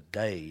things in a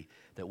day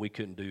that we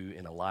couldn't do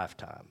in a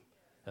lifetime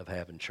of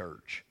having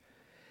church.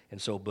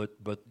 And so, but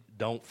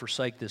don't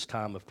forsake this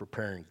time of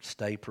preparing.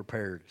 Stay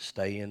prepared.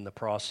 Stay in the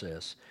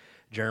process.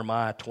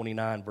 Jeremiah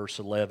 29, verse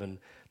 11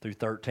 through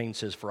 13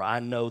 says, for I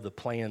know the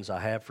plans I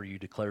have for you,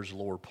 declares the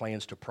Lord,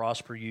 plans to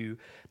prosper you,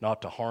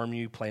 not to harm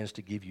you, plans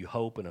to give you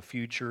hope and a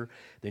future.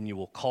 Then you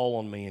will call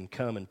on me and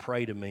come and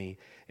pray to me,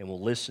 and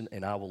will listen,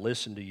 and I will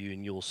listen to you,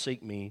 and you will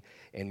seek me,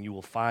 and you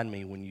will find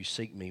me when you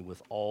seek me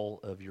with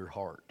all of your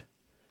heart.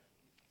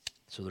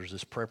 So there's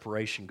this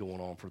preparation going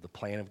on for the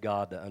plan of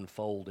God to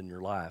unfold in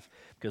your life.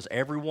 Because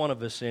every one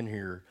of us in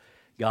here,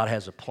 God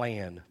has a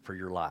plan for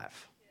your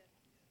life.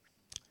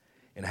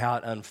 And how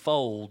it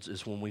unfolds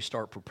is when we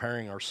start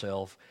preparing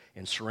ourselves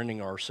and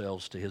surrendering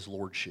ourselves to His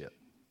Lordship.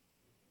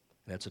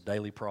 And that's a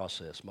daily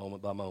process,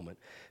 moment by moment.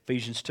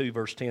 Ephesians 2,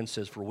 verse 10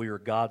 says, for we are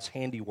God's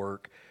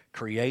handiwork,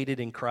 created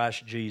in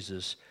Christ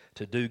Jesus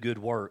to do good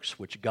works,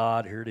 which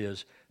God, here it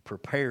is,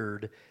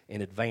 prepared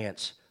in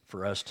advance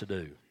for us to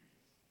do.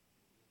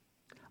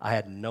 I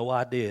had no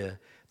idea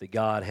that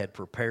God had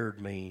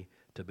prepared me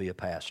to be a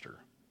pastor.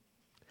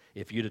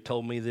 If you'd have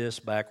told me this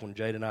back when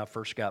Jada and I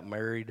first got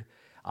married,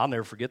 I'll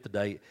never forget the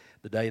day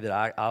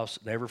that I'll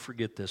never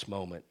forget this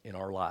moment in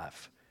our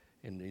life.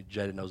 And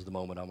Jada knows the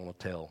moment I'm going to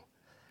tell.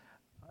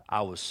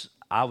 I was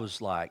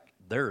like,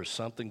 there is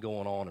something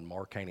going on in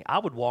Mark Haney. I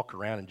would walk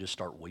around and just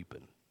start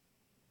weeping.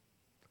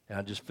 And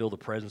I just feel the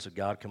presence of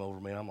God come over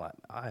me, and I'm like,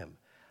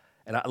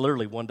 and I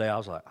literally one day I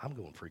was like, I'm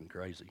going freaking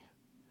crazy,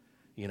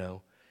 you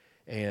know.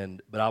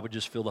 But I would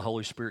just feel the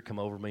Holy Spirit come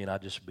over me, and I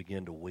just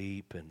begin to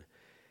weep.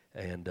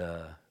 And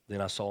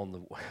then I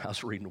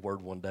was reading the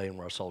Word one day, and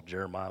where I saw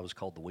Jeremiah was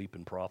called the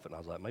weeping prophet, and I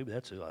was like, maybe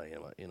that's who I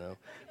am, you know.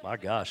 My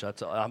gosh,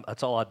 that's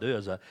all I do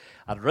is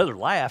I'd rather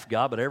laugh,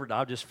 God, but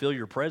I just feel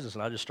your presence,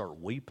 and I just start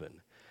weeping.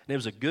 And it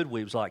was a good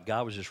weep. It was like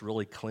God was just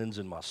really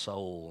cleansing my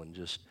soul and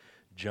just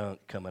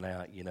junk coming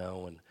out, you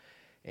know.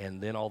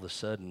 And then all of a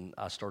sudden,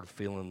 I started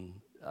hearing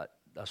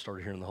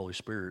the Holy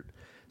Spirit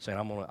saying,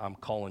 I'm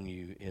calling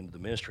you into the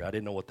ministry. I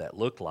didn't know what that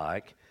looked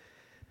like.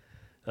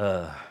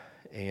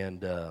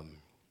 And I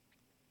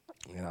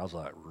was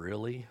like,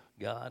 really,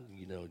 God?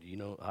 You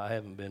know, I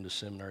haven't been to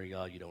seminary,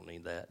 God. You don't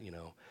need that, you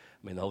know.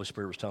 I mean, the Holy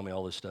Spirit was telling me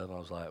all this stuff, and I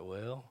was like,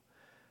 well,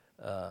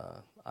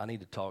 I need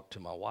to talk to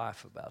my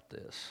wife about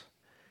this.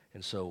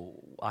 And so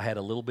I had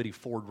a little bitty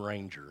Ford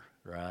Ranger,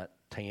 right,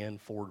 tan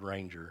Ford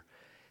Ranger,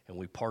 and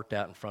we parked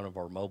out in front of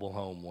our mobile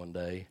home one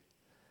day,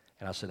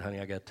 and I said, honey,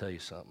 I got to tell you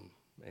something.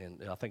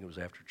 And I think it was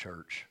after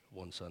church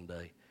one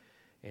Sunday,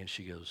 and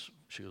she goes,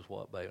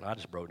 what, babe? And I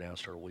just broke down and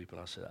started weeping.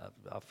 I said,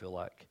 I feel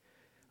like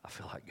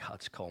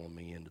God's calling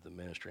me into the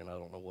ministry, and I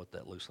don't know what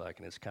that looks like.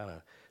 And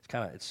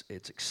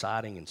it's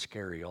exciting and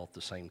scary all at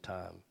the same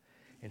time.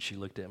 And she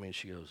looked at me and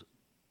she goes,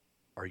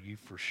 are you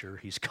for sure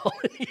he's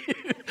calling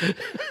you?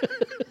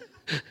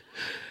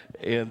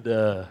 And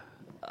I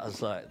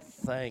was like,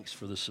 thanks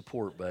for the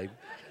support, babe.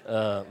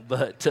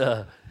 But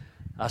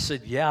I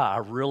said, yeah, I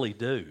really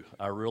do.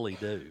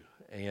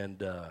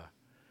 And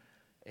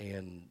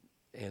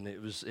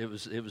it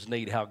was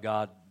neat how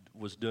God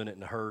was doing it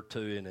in her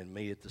too, and in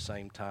me at the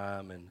same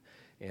time,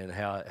 and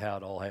how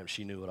it all happened.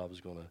 She knew what I was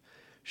going to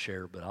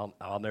share, but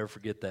I'll never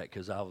forget that,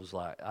 because I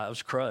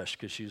was crushed,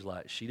 because she was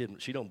like, she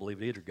don't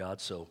believe it either, God.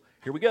 So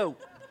here we go,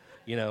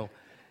 you know.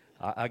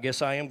 I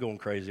guess I am going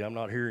crazy. I'm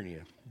not hearing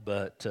you,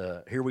 but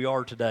here we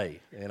are today,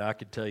 and I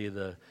could tell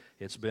you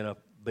it's been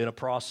a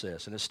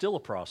process, and it's still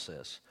a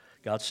process.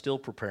 God's still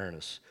preparing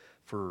us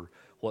for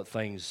what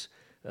things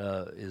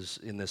is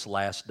in this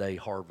last day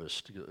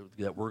harvest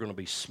that we're going to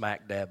be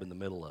smack dab in the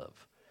middle of.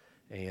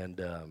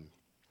 And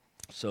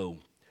so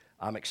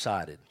I'm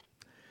excited.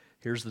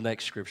 Here's the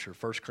next scripture.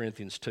 1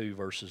 Corinthians 2,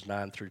 verses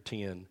 9 through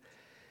 10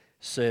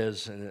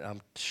 says, and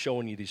I'm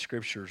showing you these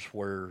scriptures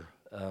where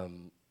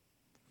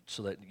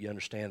so that you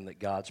understand that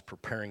God's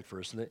preparing for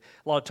us. And a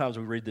lot of times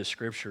we read this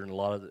scripture, and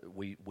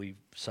we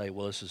say,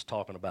 well, this is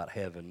talking about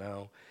heaven.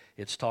 No,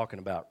 it's talking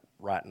about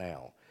right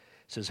now.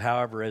 It says,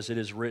 however, as it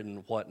is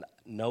written, what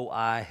no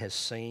eye has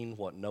seen,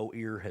 what no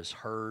ear has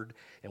heard,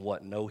 and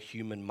what no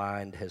human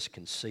mind has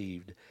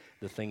conceived,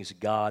 the things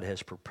God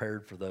has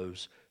prepared for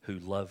those who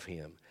love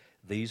him.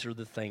 These are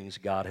the things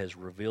God has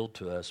revealed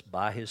to us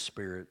by his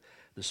Spirit.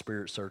 The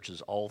Spirit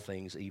searches all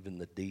things, even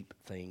the deep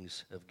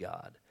things of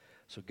God.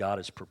 So God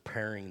is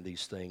preparing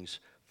these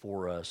things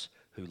for us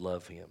who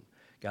love him.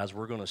 Guys,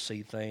 we're going to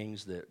see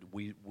things that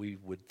we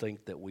would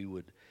think that we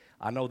would.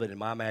 I know that in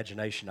my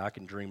imagination I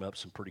can dream up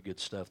some pretty good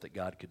stuff that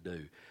God could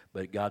do.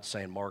 But God's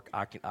saying, Mark,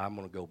 I'm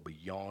going to go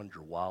beyond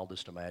your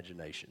wildest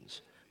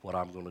imaginations, what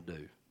I'm going to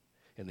do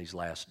in these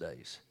last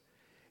days.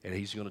 And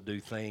he's going to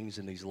do things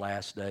in these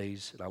last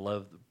days. And I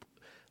love,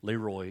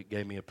 Leroy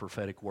gave me a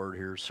prophetic word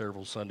here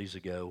several Sundays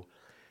ago.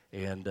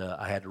 And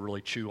I had to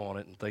really chew on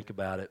it and think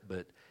about it.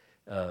 But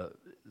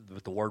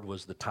the word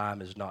was, the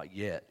time is not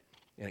yet.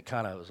 And it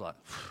kind of was like,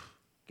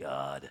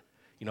 God,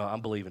 you know,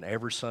 I'm believing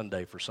every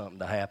Sunday for something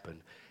to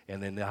happen.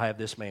 And then I have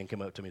this man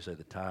come up to me and say,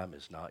 the time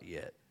is not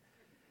yet.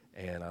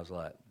 And I was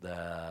like,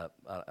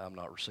 I'm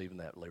not receiving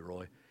that,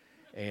 Leroy.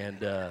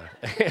 And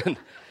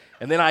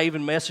and then I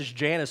even messaged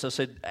Janice. I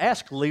said,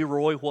 ask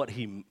Leroy what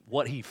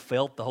he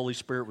felt the Holy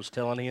Spirit was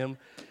telling him,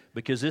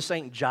 because this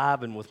ain't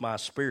jiving with my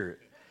spirit.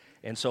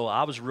 And so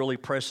I was really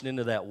pressing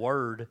into that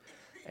word,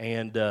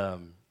 and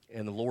the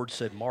Lord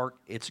said, Mark,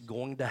 it's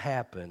going to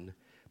happen,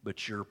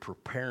 but you're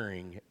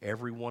preparing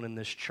everyone in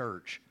this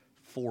church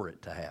for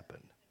it to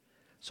happen.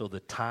 So the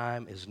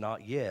time is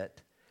not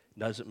yet.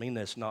 Doesn't mean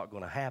that it's not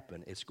going to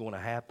happen. It's going to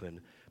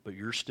happen, but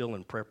you're still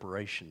in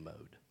preparation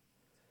mode.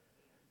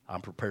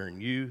 I'm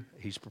preparing you.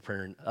 He's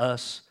preparing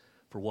us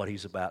for what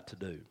he's about to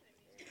do.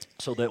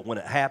 So that when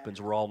it happens,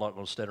 we're all not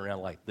going to stand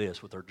around like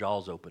this with our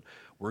jaws open.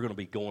 We're going to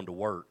be going to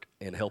work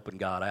and helping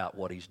God out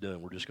what he's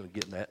doing. We're just going to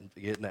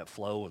get in that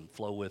flow and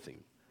flow with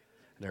him.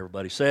 And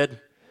everybody said,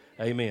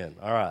 amen.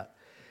 All right.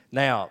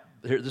 Now,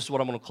 this is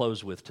what I'm going to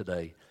close with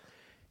today,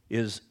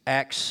 is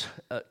Acts,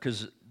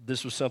 because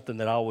this was something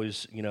that I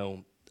always,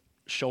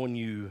 showing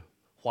you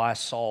why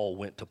Saul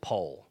went to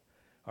Paul.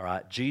 All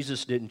right.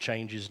 Jesus didn't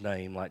change his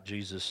name like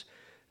Jesus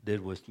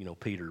did with,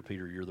 Peter.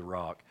 Peter, you're the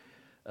rock.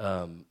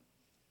 In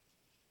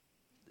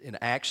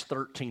Acts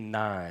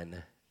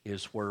 13:9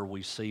 is where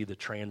we see the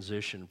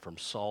transition from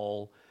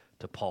Saul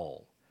to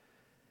Paul,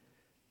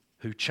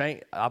 who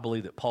changed. I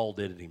believe that Paul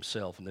did it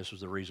himself, and this was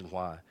the reason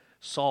why.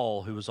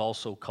 Saul, who was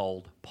also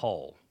called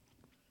Paul,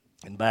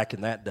 and back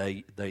in that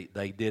day,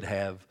 they did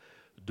have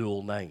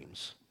dual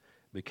names,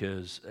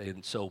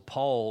 and so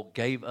Paul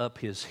gave up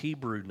his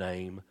Hebrew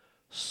name,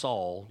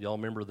 Saul. Y'all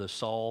remember the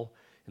Saul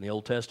in the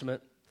Old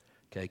Testament?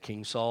 Okay,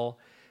 King Saul,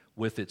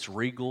 with its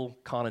regal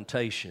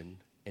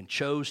connotation, and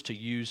chose to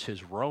use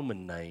his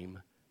Roman name,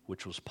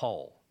 which was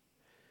Paul.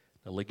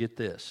 Now, look at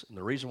this. And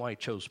the reason why he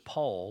chose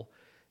Paul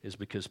is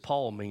because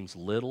Paul means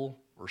little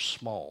or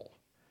small,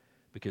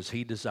 because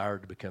he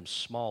desired to become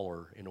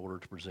smaller in order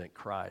to present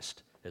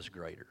Christ as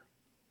greater.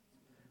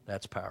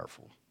 That's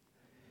powerful.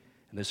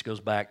 And this goes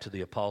back to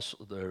the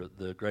apostle,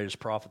 the greatest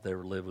prophet that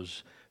ever lived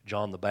was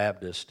John the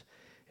Baptist.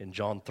 In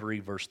John 3,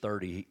 verse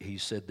 30, he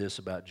said this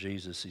about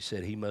Jesus. He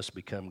said, he must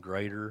become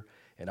greater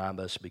and I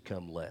must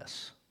become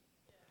less,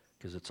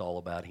 because it's all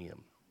about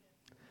him,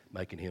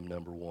 making him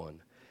number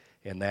one.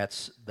 And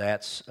that's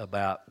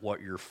about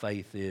what your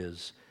faith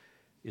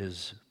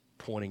is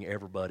pointing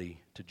everybody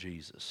to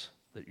Jesus,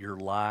 that your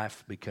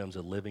life becomes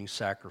a living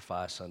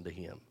sacrifice unto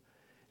him.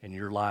 And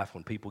your life,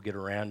 when people get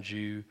around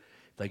you,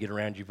 if they get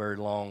around you very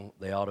long,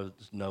 they ought to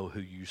know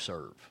who you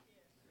serve,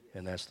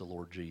 and that's the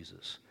Lord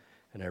Jesus.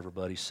 And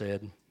everybody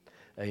said,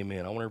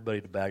 amen. I want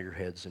everybody to bow your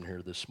heads in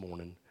here this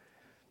morning,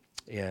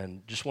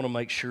 and just want to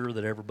make sure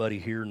that everybody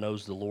here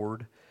knows the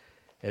Lord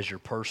as your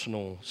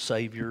personal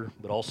Savior,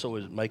 but also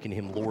as making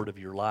him Lord of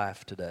your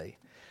life today,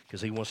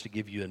 because he wants to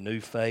give you a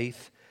new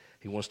faith.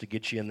 He wants to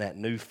get you in that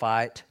new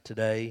fight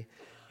today.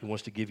 He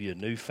wants to give you a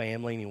new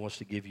family, and he wants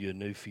to give you a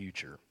new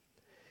future.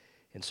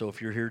 And so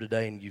if you're here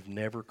today and you've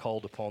never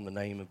called upon the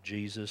name of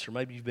Jesus, or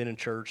maybe you've been in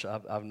church,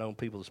 I've known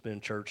people that's been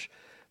in church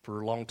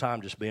for a long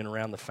time, just being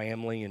around the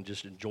family and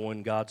just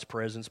enjoying God's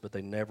presence, but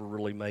they never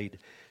really made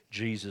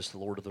Jesus the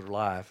Lord of their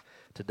life.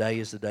 Today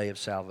is the day of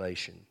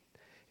salvation.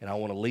 And I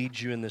want to lead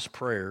you in this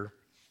prayer.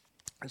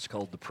 It's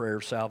called the prayer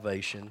of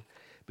salvation,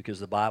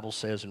 because the Bible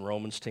says in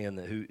Romans 10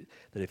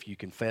 that if you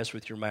confess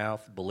with your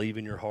mouth, believe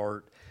in your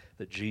heart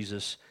that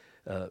Jesus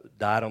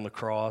died on the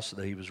cross,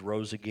 that he was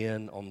rose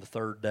again on the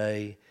third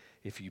day,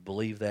 if you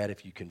believe that,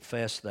 if you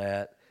confess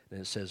that, then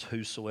it says,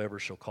 whosoever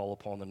shall call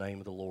upon the name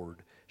of the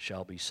Lord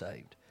shall be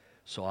saved.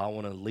 So I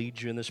want to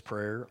lead you in this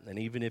prayer, and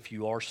even if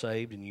you are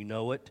saved and you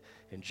know it,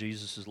 and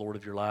Jesus is Lord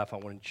of your life, I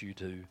want you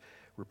to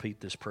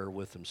repeat this prayer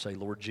with him. Say,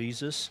 Lord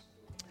Jesus,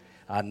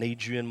 I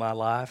need you in my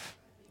life.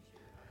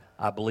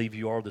 I believe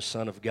you are the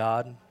Son of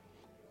God,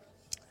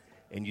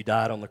 and you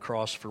died on the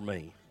cross for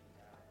me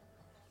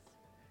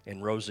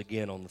and rose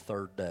again on the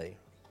third day.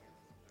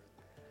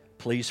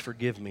 Please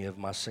forgive me of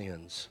my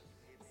sins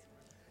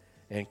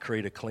and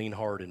create a clean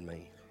heart in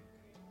me.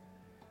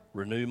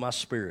 Renew my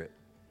spirit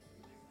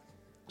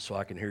so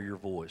I can hear your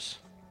voice.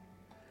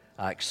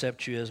 I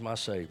accept you as my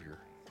Savior.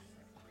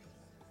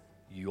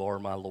 You are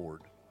my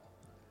Lord.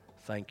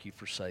 Thank you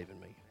for saving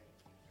me.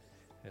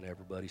 And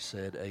everybody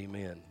said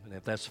amen. And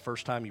if that's the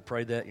first time you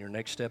prayed that, and your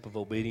next step of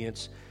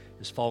obedience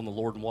is following the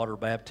Lord in water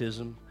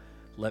baptism,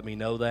 let me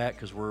know that,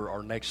 because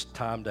our next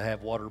time to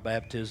have water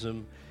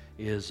baptism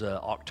is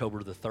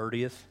October the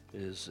 30th,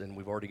 and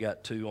we've already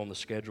got 2 on the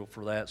schedule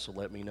for that, so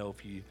let me know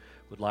if you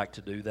would like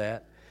to do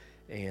that.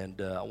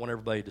 And I want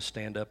everybody to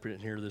stand up in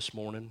here this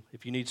morning.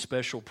 If you need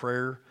special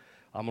prayer,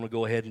 I'm going to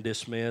go ahead and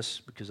dismiss,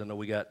 because I know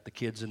we got the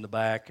kids in the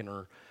back and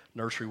our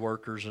nursery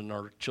workers and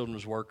our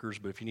children's workers,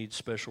 but if you need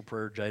special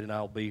prayer, Jade and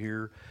I will be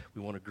here.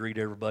 We want to greet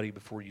everybody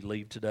before you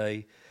leave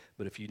today,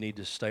 but if you need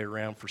to stay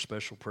around for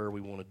special prayer,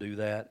 we want to do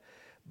that.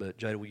 But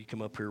Jade, will you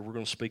come up here? We're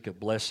going to speak a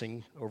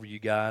blessing over you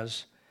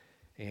guys,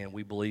 and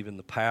we believe in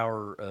the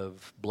power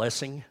of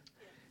blessing.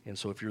 And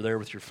so if you're there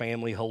with your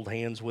family, hold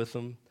hands with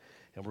them,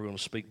 and we're going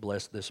to speak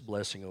this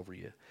blessing over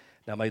you.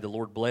 Now may the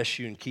Lord bless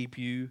you and keep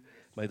you.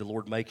 May the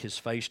Lord make his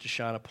face to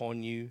shine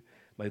upon you.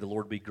 May the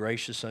Lord be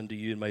gracious unto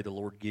you, and may the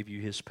Lord give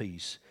you his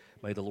peace.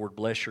 May the Lord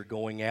bless your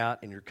going out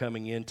and your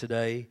coming in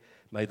today.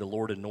 May the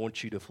Lord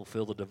anoint you to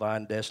fulfill the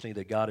divine destiny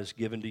that God has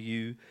given to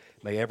you.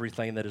 May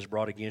everything that is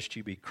brought against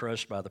you be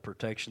crushed by the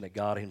protection that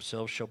God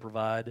himself shall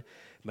provide.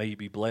 May you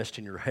be blessed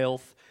in your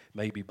health.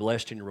 May you be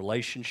blessed in your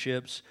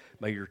relationships.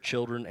 May your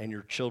children and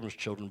your children's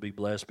children be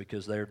blessed,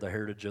 because they are the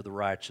heritage of the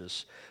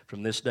righteous.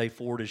 From this day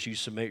forward, as you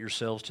submit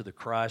yourselves to the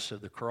Christ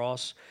of the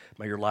cross,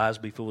 may your lives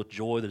be full of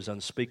joy that is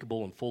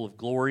unspeakable and full of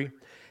glory,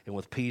 and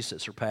with peace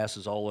that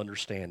surpasses all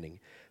understanding.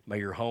 May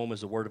your home,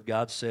 as the Word of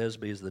God says,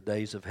 be as the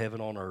days of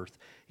heaven on earth.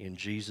 In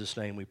Jesus'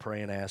 name we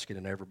pray and ask it,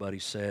 and everybody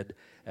said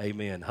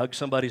amen. Hug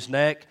somebody's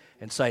neck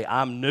and say,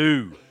 I'm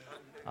new.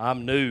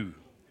 I'm new.